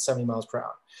mountain at 70 miles per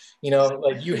hour.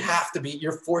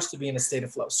 You're forced to be in a state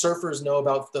of flow. Surfers know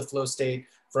about the flow state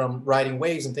from riding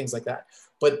waves and things like that.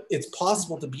 But it's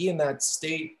possible to be in that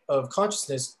state of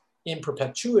consciousness in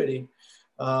perpetuity.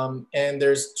 And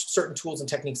there's certain tools and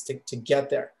techniques to get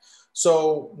there.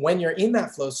 So when you're in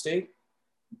that flow state,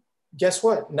 guess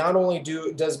what? Not only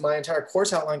does my entire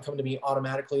course outline come to me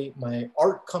automatically, my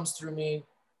art comes through me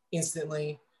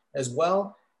instantly as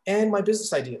well, and my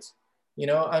business ideas.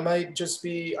 I might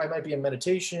be in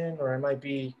meditation, or I might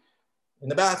be in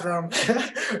the bathroom,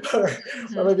 or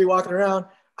I might be walking around.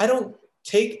 I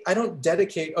don't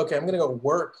dedicate, okay, I'm going to go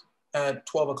work at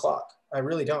 12 o'clock. I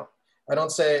really don't. I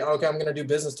don't say, okay, I'm going to do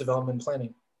business development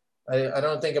planning. I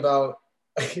don't think about,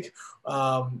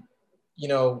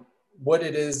 what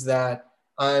it is that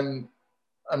I'm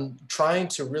trying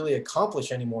to really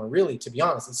accomplish anymore, really, to be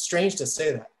honest. It's strange to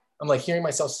say that. I'm like hearing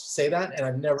myself say that, and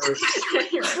I've never,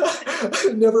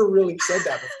 I've never really said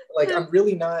that before. Like, I'm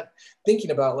really not thinking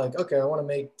about like, okay, I want to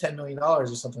make $10 million or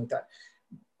something like that.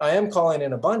 I am calling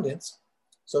in abundance.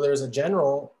 So there's a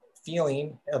general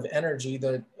feeling of energy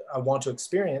that I want to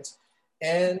experience.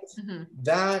 And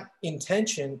that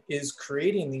intention is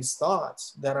creating these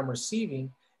thoughts that I'm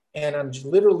receiving, and I'm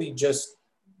literally just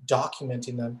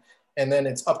documenting them. And then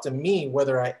it's up to me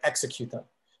whether I execute them.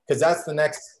 Because that's the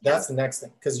next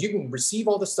thing. Because you can receive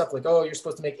all this stuff like, oh, you're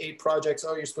supposed to make 8 projects.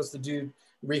 Oh, you're supposed to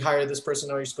rehire this person.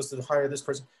 Oh, you're supposed to hire this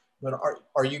person. But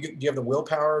do you have the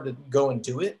willpower to go and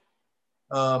do it?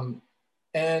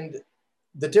 And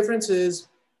the difference is,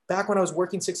 back when I was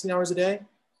working 16 hours a day,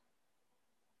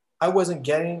 I wasn't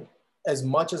getting as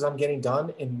much as I'm getting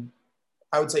done in,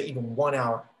 I would say, even 1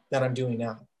 hour that I'm doing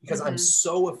now, because I'm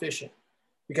so efficient,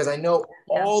 because I know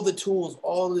all the tools,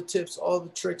 all the tips, all the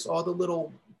tricks, all the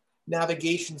little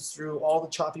navigations through all the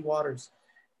choppy waters.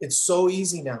 It's so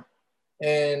easy now.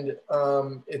 And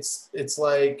it's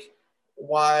like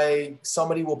why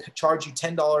somebody will charge you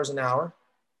 $10 an hour,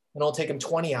 and it'll take them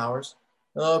 20 hours.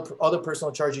 Other person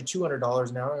will charge you $200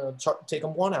 an hour, and it'll take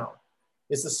them 1 hour.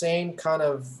 It's the same kind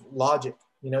of logic.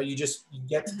 You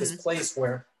get to this place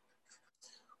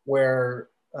where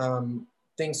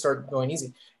things start going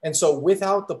easy. And so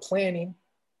without the planning,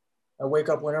 I wake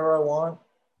up whenever I want.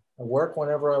 I work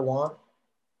whenever I want.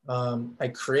 I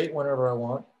create whenever I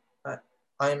want.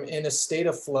 I'm in a state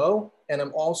of flow, and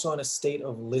I'm also in a state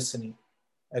of listening.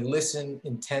 I listen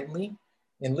intently,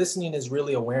 and listening is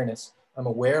really awareness. I'm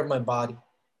aware of my body.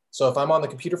 So if I'm on the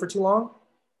computer for too long,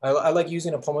 I like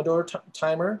using a Pomodoro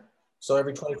timer. So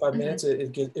every 25 minutes,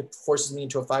 it forces me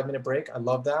into a 5-minute break. I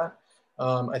love that.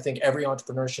 I think every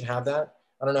entrepreneur should have that.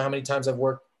 I don't know how many times I've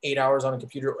worked 8 hours on a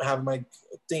computer, have my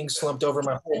thing slumped over,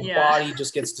 my whole body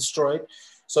just gets destroyed.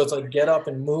 So it's like, get up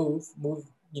and move,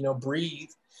 breathe.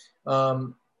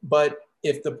 But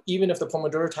even if the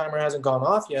Pomodoro timer hasn't gone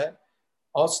off yet,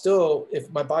 I'll still, if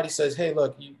my body says, hey,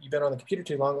 look, you've been on the computer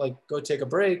too long, like, go take a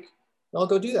break, I'll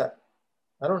go do that.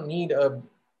 I don't need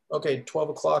 12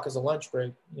 o'clock is a lunch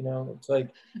break. It's like,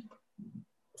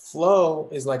 flow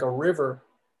is like a river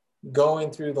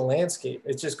going through the landscape.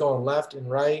 It's just going left and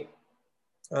right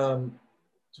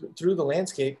through the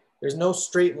landscape. There's no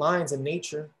straight lines in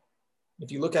nature.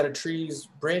 If you look at a tree's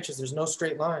branches, there's no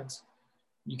straight lines.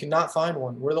 You cannot find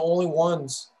one. We're the only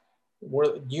ones.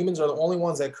 Humans are the only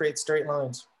ones that create straight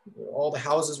lines. All the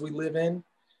houses we live in,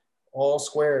 all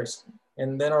squares.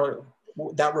 And then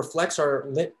that reflects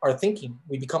our thinking.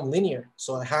 We become linear.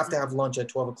 So I have to have lunch at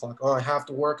 12 o'clock. Oh, I have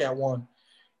to work at 1.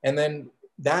 And then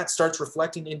that starts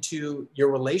reflecting into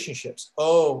your relationships.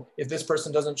 Oh, if this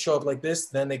person doesn't show up like this,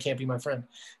 then they can't be my friend.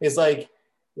 It's like,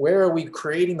 where are we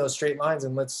creating those straight lines?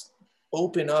 And let's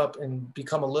open up and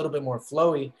become a little bit more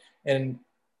flowy. And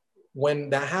when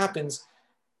that happens,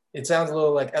 it sounds a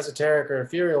little like esoteric or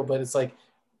ethereal, but it's like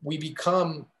we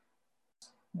become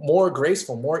more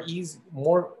graceful, more ease,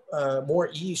 more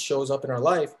ease shows up in our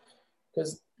life.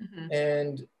 Because,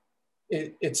 and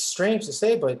it's strange to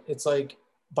say, but it's like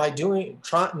by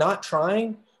not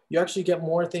trying, you actually get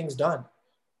more things done.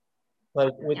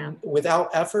 Like without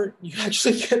effort, you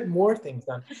actually get more things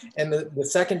done. And the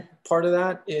second part of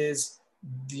that is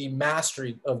the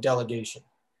mastery of delegation.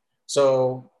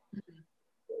 So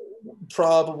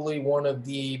probably one of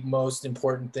the most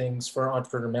important things for an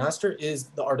entrepreneur master is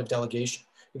the art of delegation.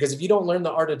 Because if you don't learn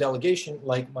the art of delegation,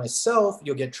 like myself,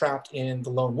 you'll get trapped in the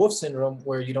lone wolf syndrome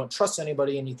where you don't trust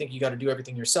anybody and you think you got to do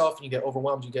everything yourself, and you get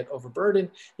overwhelmed, you get overburdened,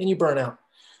 and you burn out.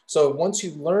 So once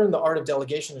you learn the art of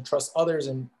delegation to trust others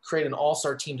and create an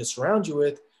all-star team to surround you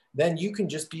with, then you can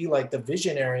just be like the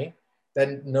visionary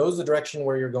that knows the direction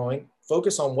where you're going,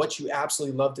 focus on what you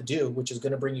absolutely love to do, which is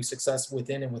going to bring you success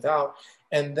within and without.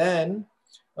 And then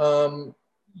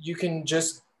you can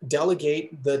just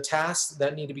delegate the tasks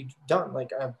that need to be done.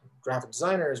 Like graphic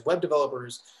designers, web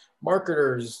developers,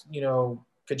 marketers,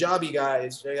 Kajabi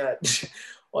guys, I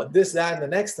got this, that, and the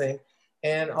next thing.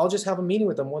 And I'll just have a meeting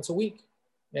with them once a week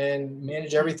and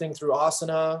manage everything through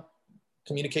Asana,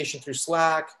 communication through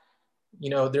Slack.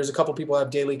 There's a couple people I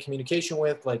have daily communication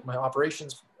with, like my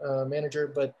operations manager.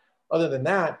 But other than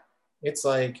that, it's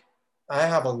like I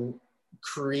have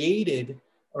created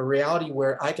a reality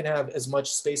where I can have as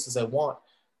much space as I want.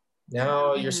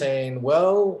 Now you're saying,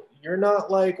 well, you're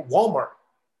not like Walmart.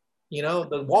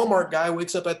 The Walmart guy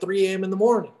wakes up at 3 a.m. in the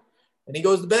morning and he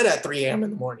goes to bed at 3 a.m. in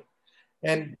the morning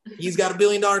and he's got $1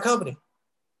 billion company.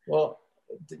 Well,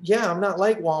 yeah, I'm not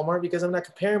like Walmart because I'm not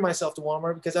comparing myself to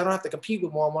Walmart because I don't have to compete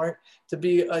with Walmart to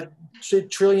be a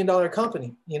 $1 trillion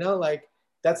company. Like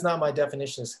that's not my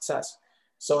definition of success.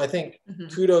 So I think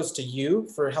kudos to you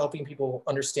for helping people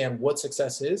understand what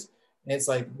success is. And it's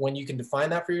like when you can define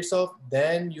that for yourself,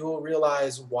 then you'll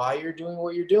realize why you're doing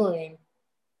what you're doing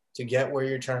to get where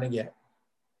you're trying to get.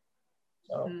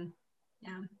 So.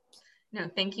 Yeah. No,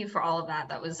 thank you for all of that.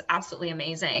 That was absolutely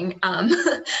amazing.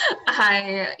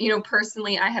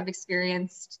 Personally, I have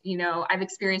experienced, I've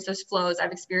experienced those flows.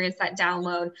 I've experienced that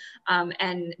download.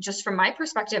 And just from my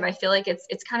perspective, I feel like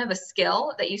it's kind of a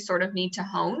skill that you sort of need to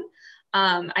hone.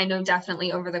 I know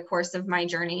definitely over the course of my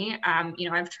journey,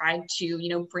 I've tried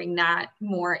to, bring that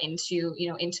more into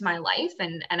my life.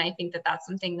 And I think that that's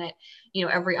something that,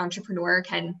 every entrepreneur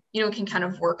can kind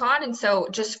of work on. And so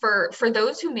just for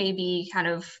those who may be kind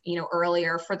of,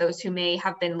 earlier, for those who may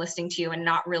have been listening to you and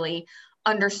not really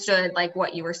understood like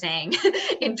what you were saying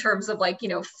in terms of like,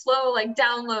 flow, like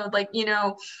download, like,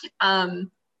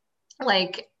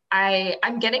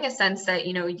 I'm getting a sense that,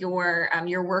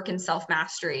 your work in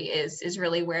self-mastery is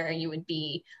really where you would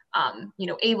be,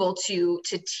 able to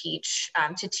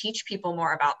teach people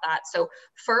more about that. So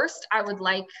first, I would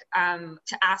like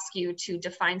to ask you to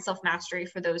define self-mastery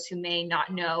for those who may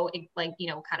not know, like,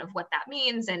 kind of what that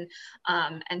means.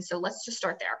 And so let's just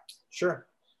start there. Sure.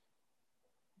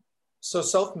 So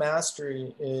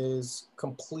self-mastery is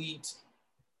complete,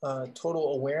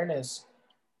 total awareness,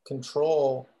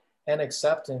 control, and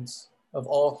acceptance of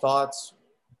all thoughts,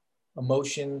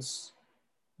 emotions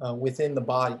within the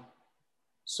body.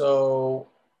 So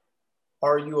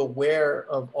are you aware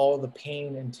of all the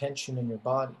pain and tension in your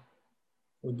body?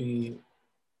 Would be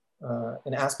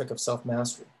an aspect of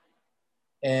self-mastery.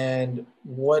 And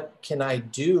what can I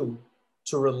do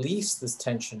to release this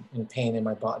tension and pain in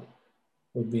my body?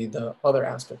 Would be the other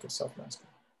aspect of self-mastery.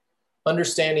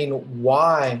 Understanding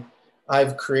why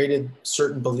I've created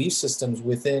certain belief systems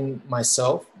within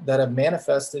myself that have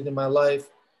manifested in my life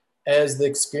as the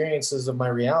experiences of my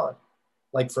reality.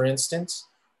 Like for instance,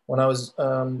 when I was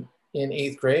in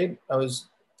 8th grade, I was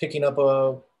picking up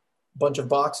a bunch of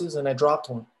boxes and I dropped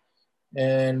one.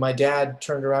 And my dad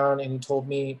turned around and he told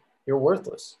me, "You're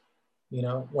worthless,"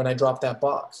 when I dropped that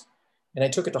box. And I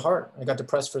took it to heart. I got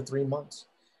depressed for 3 months.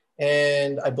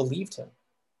 And I believed him.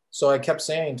 So I kept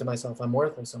saying to myself, "I'm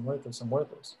worthless, I'm worthless, I'm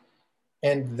worthless."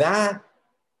 And that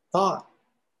thought,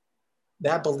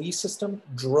 that belief system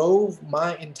drove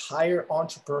my entire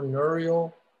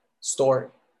entrepreneurial story.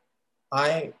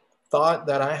 I thought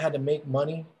that I had to make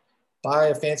money, buy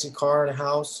a fancy car and a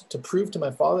house to prove to my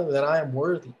father that I am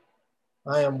worthy.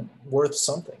 I am worth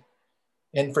something.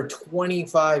 And for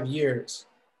 25 years,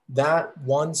 that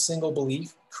one single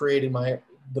belief created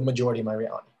the majority of my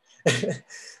reality.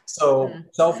 So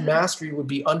self-mastery would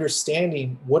be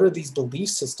understanding what are these belief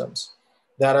systems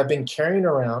that I've been carrying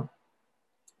around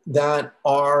that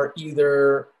are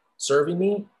either serving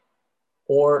me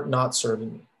or not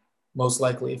serving me, most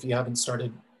likely if you haven't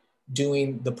started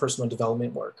doing the personal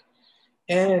development work.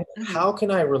 And how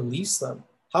can I release them?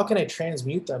 How can I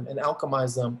transmute them and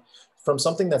alchemize them from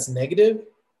something that's negative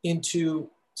into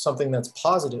something that's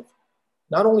positive,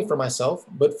 not only for myself,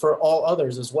 but for all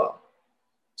others as well.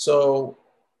 So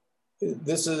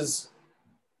this is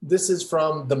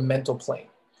from the mental plane.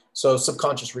 So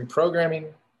subconscious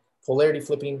reprogramming, polarity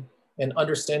flipping, and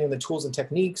understanding the tools and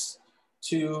techniques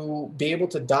to be able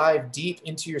to dive deep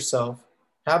into yourself,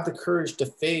 have the courage to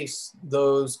face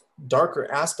those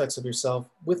darker aspects of yourself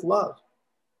with love,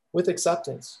 with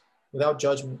acceptance, without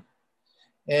judgment.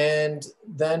 And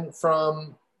then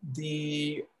from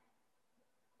the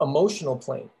emotional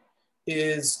plane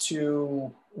is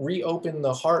to reopen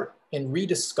the heart and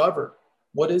rediscover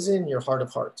what is in your heart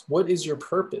of hearts. What is your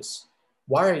purpose?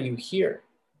 Why are you here?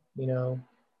 You know,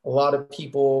 a lot of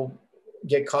people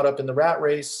get caught up in the rat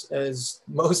race, as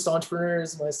most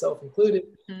entrepreneurs, myself included,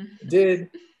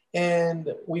 did.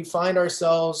 And we find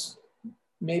ourselves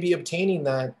maybe obtaining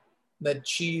that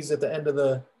cheese at the end of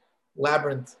the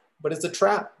labyrinth, but it's a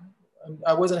trap.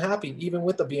 I wasn't happy, even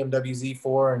with the BMW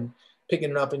Z4 and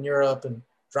picking it up in Europe and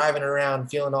driving around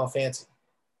feeling all fancy.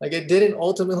 Like, it didn't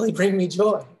ultimately bring me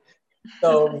joy.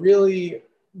 So really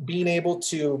being able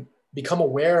to become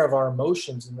aware of our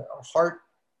emotions and our heart,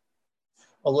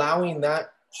 allowing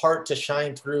that heart to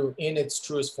shine through in its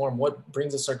truest form, what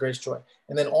brings us our greatest joy.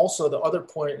 And then also the other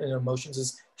point in emotions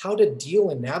is how to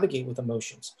deal and navigate with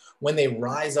emotions when they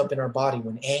rise up in our body,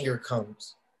 when anger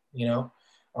comes. You know,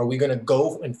 are we going to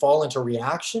go and fall into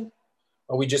reaction?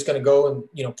 Are we just going to go and,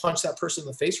 you know, punch that person in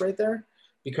the face right there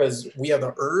because we have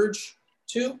the urge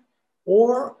to?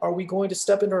 Or are we going to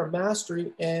step into our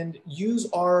mastery and use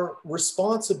our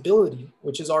responsibility,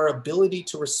 which is our ability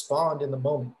to respond in the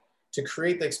moment, to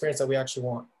create the experience that we actually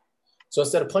want? So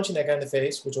instead of punching that guy in the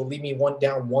face, which will lead me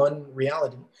down one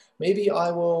reality, maybe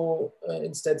I will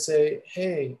instead say,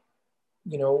 hey,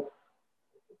 you know,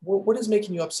 what is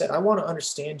making you upset? I want to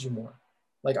understand you more.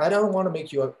 Like, I don't want to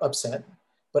make you upset,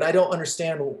 but I don't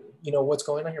understand, you know, what's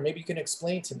going on here. Maybe you can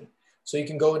explain to me. So you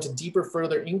can go into deeper,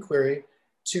 further inquiry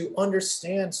to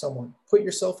understand someone, put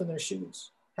yourself in their shoes,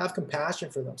 have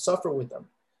compassion for them, suffer with them,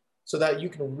 so that you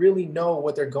can really know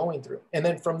what they're going through. And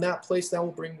then from that place, that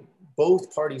will bring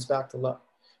both parties back to love.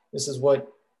 This is what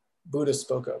Buddha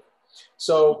spoke of.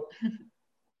 So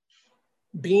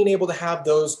being able to have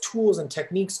those tools and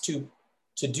techniques to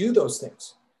do those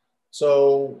things.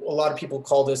 So a lot of people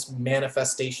call this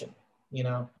manifestation, you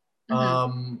know.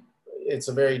 It's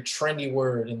a very trendy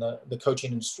word in the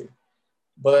coaching industry.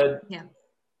 But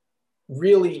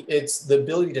really, it's the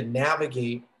ability to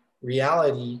navigate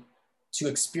reality to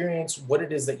experience what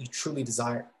it is that you truly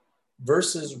desire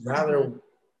versus rather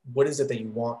what is it that you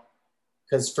want.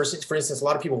 Because for instance, a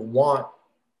lot of people want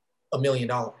 $1 million.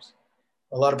 A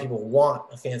lot of people want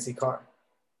a fancy car.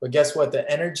 But guess what? The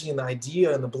energy and the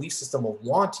idea and the belief system of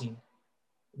wanting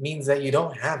means that you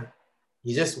don't have it.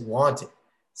 You just want it.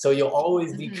 So you'll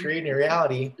always be creating a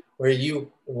reality where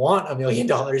you want $1 million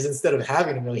instead of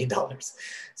having $1 million.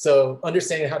 So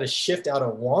understanding how to shift out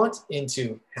of want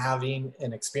into having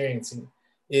and experiencing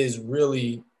is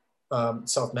really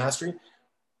self-mastery,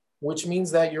 which means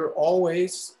that you're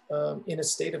always in a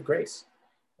state of grace,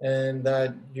 and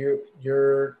that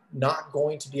you're not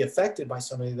going to be affected by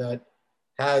somebody that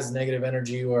has negative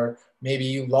energy, or maybe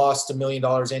you lost $1 million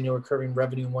annual recurring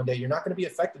revenue in one day. You're not going to be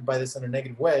affected by this in a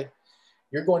negative way.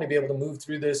 You're going to be able to move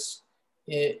through this,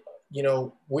 you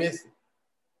know, with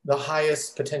the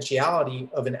highest potentiality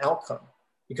of an outcome,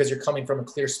 because you're coming from a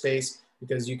clear space,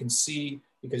 because you can see,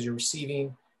 because you're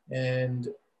receiving, and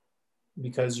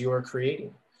because you are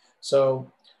creating. So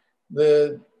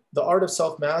the art of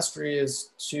self-mastery is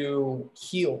to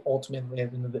heal ultimately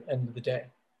at the end of the day,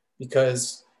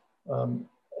 because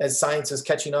as science is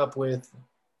catching up with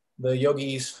the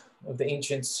yogis of the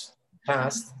ancients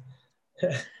past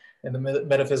and the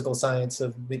metaphysical science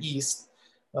of the East,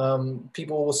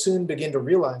 people will soon begin to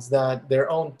realize that their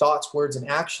own thoughts, words, and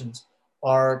actions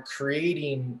are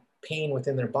creating pain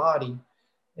within their body,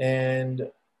 and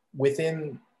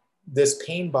within this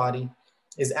pain body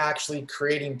is actually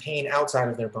creating pain outside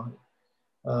of their body.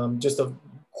 Just a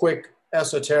quick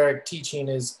esoteric teaching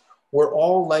is we're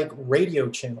all like radio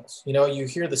channels. You know, you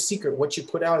hear The Secret, what you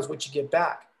put out is what you get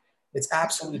back. It's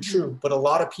absolutely true. But a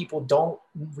lot of people don't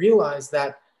realize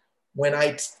that when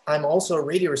I'm also a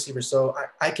radio receiver, so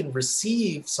I can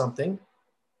receive something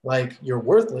like you're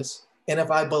worthless. And if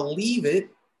I believe it,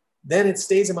 then it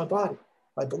stays in my body.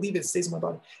 I believe it stays in my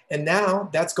body. And now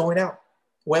that's going out,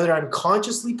 whether I'm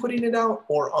consciously putting it out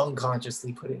or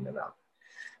unconsciously putting it out.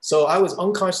 So I was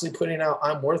unconsciously putting out,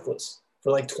 I'm worthless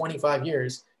for like 25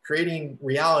 years, creating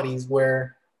realities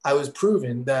where I was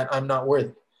proven that I'm not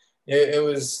worthy. It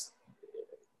was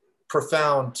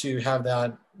profound to have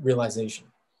that realization.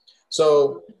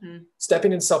 So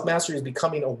stepping into self-mastery is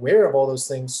becoming aware of all those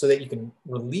things so that you can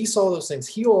release all those things,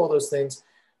 heal all those things,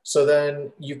 so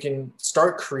then you can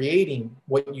start creating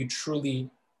what you truly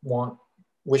want,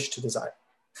 wish to desire,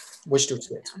 wish to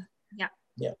experience. Yeah.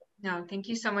 Yeah. No, thank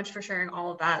you so much for sharing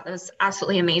all of that. That was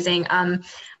absolutely amazing.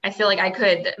 I feel like I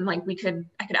could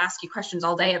ask you questions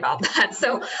all day about that.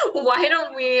 So why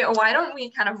don't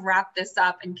we kind of wrap this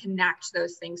up and connect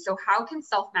those things? So how can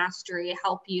self-mastery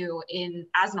help you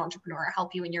as an entrepreneur,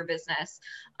 help you in your business?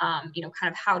 Kind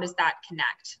of how does that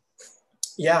connect?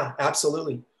 Yeah,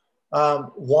 absolutely.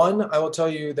 One, I will tell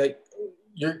you that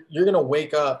you're going to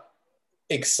wake up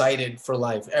excited for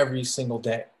life every single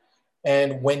day.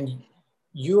 And when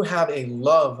you have a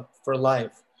love for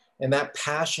life and that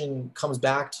passion comes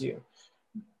back to you,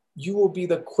 you will be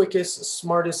the quickest,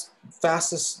 smartest,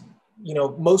 fastest,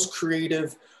 most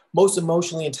creative, most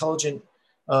emotionally intelligent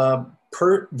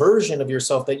version of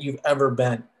yourself that you've ever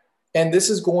been. And this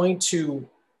is going to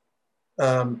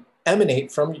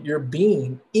emanate from your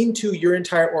being into your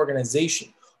entire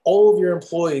organization. All of your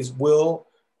employees will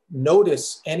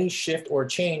notice any shift or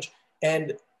change,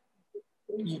 and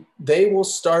they will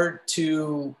start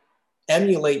to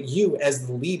emulate you as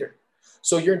the leader.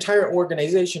 So your entire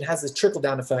organization has this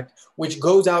trickle-down effect, which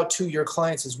goes out to your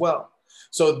clients as well.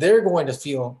 So they're going to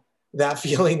feel that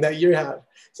feeling that you have.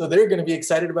 So they're going to be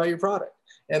excited about your product.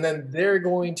 And then they're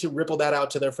going to ripple that out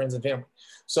to their friends and family.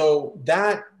 So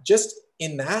that, just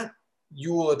in that,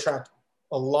 you will attract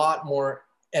a lot more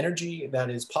energy that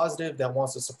is positive, that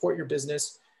wants to support your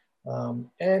business.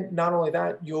 And not only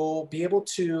that, you'll be able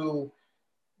to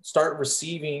start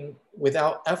receiving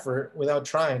without effort, without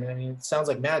trying. I mean, it sounds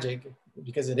like magic,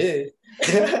 because it is.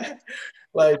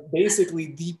 Like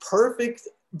basically the perfect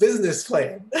business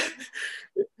plan.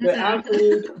 The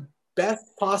absolute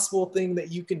best possible thing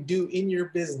that you can do in your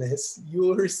business, you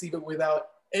will receive it without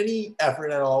any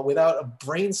effort at all, without a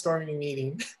brainstorming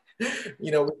meeting, with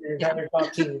your entire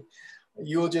top team.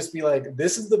 You will just be like,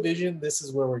 this is the vision, this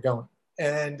is where we're going.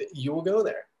 And you will go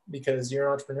there because you're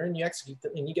an entrepreneur and you execute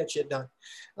and you get shit done.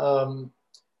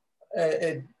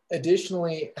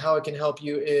 Additionally, how it can help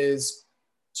you is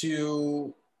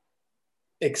to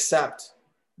accept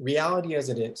reality as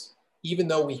it is. Even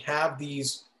though we have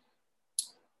these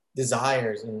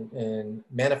desires and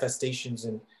manifestations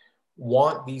and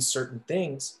want these certain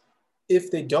things,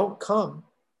 if they don't come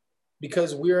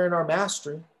because we're in our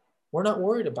mastery, we're not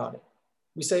worried about it.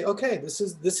 We say, okay, this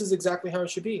is exactly how it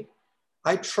should be.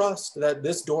 I trust that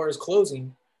this door is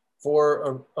closing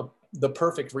for the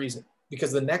perfect reason,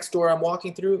 because the next door I'm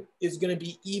walking through is going to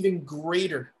be even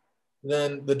greater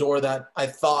than the door that I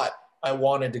thought I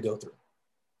wanted to go through.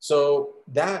 So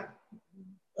that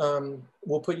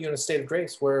will put you in a state of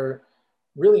grace where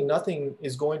really nothing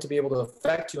is going to be able to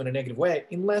affect you in a negative way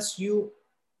unless you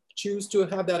choose to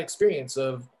have that experience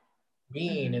of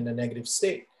being in a negative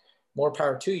state. More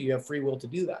power to you. You have free will to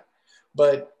do that.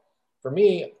 But for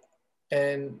me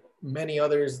and many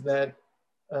others that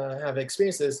have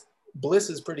experienced this, bliss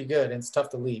is pretty good and it's tough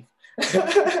to leave.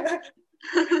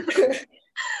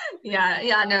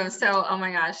 No. So, oh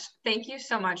my gosh, thank you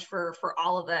so much for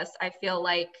all of this. I feel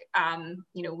like,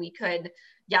 we could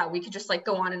just like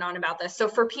go on and on about this. So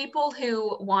for people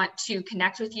who want to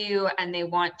connect with you and they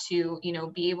want to,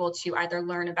 be able to either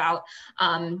learn about,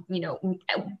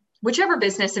 whichever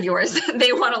business of yours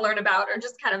they want to learn about, or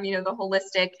just kind of, the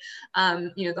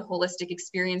holistic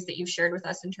experience that you've shared with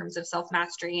us in terms of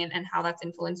self-mastery and how that's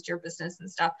influenced your business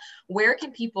and stuff, where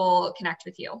can people connect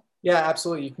with you? Yeah,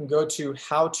 absolutely. You can go to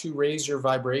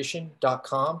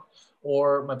howtoraiseyourvibration.com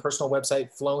or my personal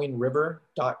website,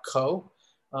 flowingriver.co.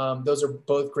 Those are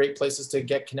both great places to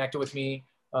get connected with me,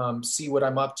 see what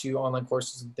I'm up to, online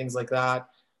courses and things like that.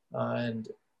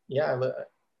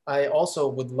 I also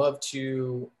would love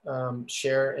to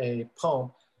share a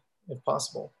poem if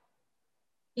possible.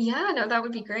 Yeah, no, that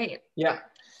would be great. Yeah.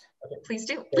 Okay. Please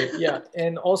do. Okay. Yeah.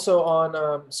 And also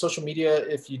on social media,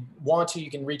 if you want to, you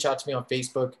can reach out to me on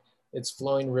Facebook. It's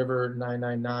Flowing River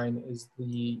 999 is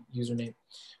the username.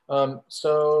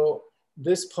 So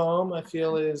this poem I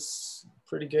feel is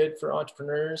pretty good for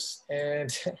entrepreneurs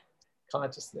and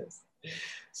consciousness.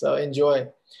 So enjoy.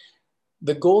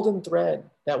 The golden thread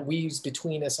that weaves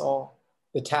between us all,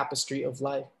 the tapestry of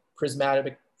life,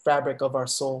 prismatic fabric of our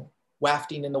soul,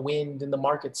 wafting in the wind in the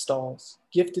market stalls,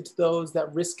 gifted to those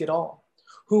that risk it all.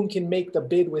 Whom can make the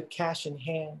bid with cash in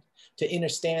hand to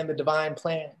understand the divine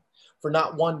plan? For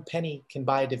not one penny can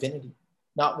buy divinity,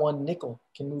 not one nickel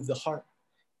can move the heart,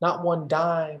 not one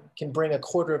dime can bring a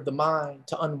quarter of the mind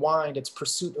to unwind its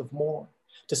pursuit of more,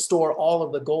 to store all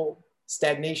of the gold.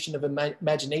 Stagnation of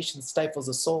imagination stifles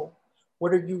the soul.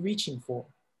 What are you reaching for?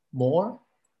 More?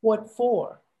 What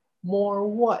for? More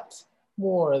what?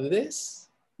 More this?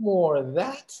 More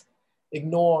that?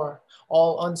 Ignore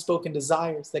all unspoken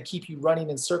desires that keep you running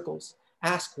in circles.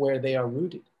 Ask where they are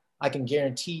rooted. I can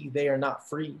guarantee they are not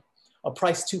free. A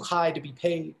price too high to be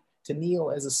paid, to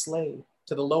kneel as a slave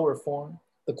to the lower form,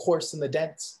 the coarse and the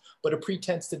dense, but a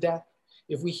pretense to death.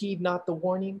 If we heed not the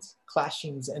warnings,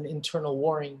 clashings and internal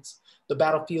warrings, the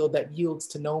battlefield that yields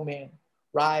to no man,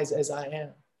 rise as I am,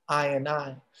 I and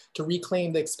I, to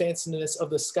reclaim the expansiveness of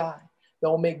the sky that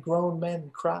will make grown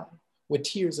men cry with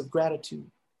tears of gratitude,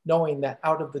 knowing that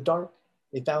out of the dark,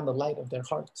 they found the light of their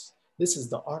hearts. This is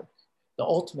the art, the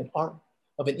ultimate art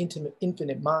of an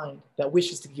infinite mind that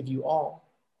wishes to give you all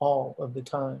of the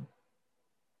time.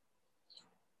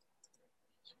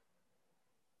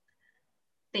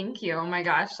 Thank you. Oh my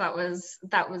gosh, that was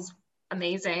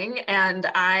amazing. And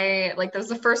that was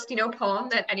the first, poem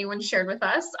that anyone shared with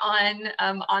us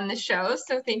on the show.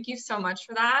 So thank you so much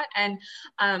for that. And,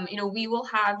 we will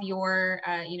have your,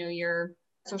 your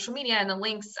social media and the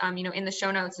links, in the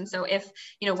show notes. And so if,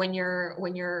 when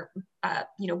your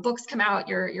books come out,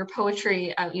 your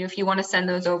poetry, if you want to send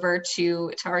those over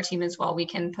to our team as well, we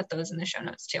can put those in the show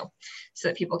notes too, so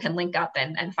that people can link up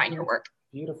and find your work.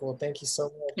 Beautiful. Thank you so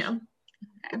much. Yeah.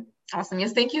 Okay. Awesome.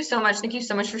 Yes. Thank you so much. Thank you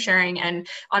so much for sharing. And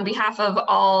on behalf of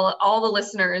all the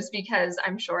listeners, because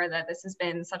I'm sure that this has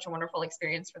been such a wonderful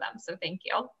experience for them. So thank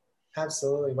you.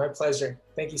 Absolutely. My pleasure.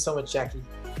 Thank you so much, Jackie.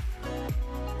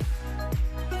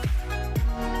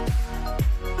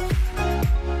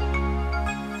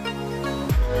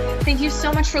 Thank you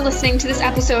so much for listening to this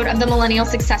episode of the Millennial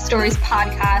Success Stories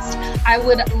podcast. I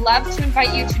would love to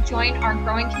invite you to join our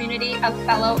growing community of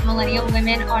fellow millennial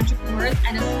women entrepreneurs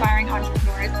and aspiring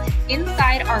entrepreneurs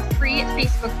inside our free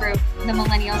Facebook group, the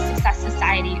Millennial Success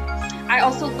Society. I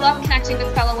also love connecting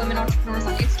with fellow women entrepreneurs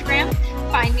on Instagram.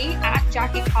 Find me at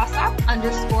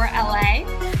JackieKossoff_LA.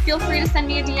 Feel free to send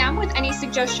me a DM with any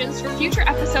suggestions for future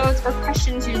episodes or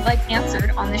questions you'd like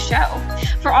answered on the show.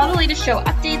 For all the latest show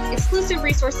updates, exclusive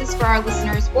resources for our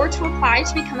listeners, or to apply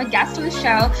to become a guest on the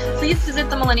show, please visit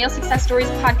the Millennial Success Stories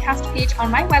podcast page on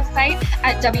my website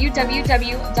at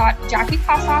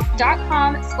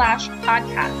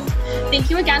www.JackieKossoff.com/podcast. Thank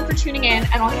you again for tuning in,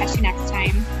 and I'll catch you next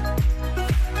time.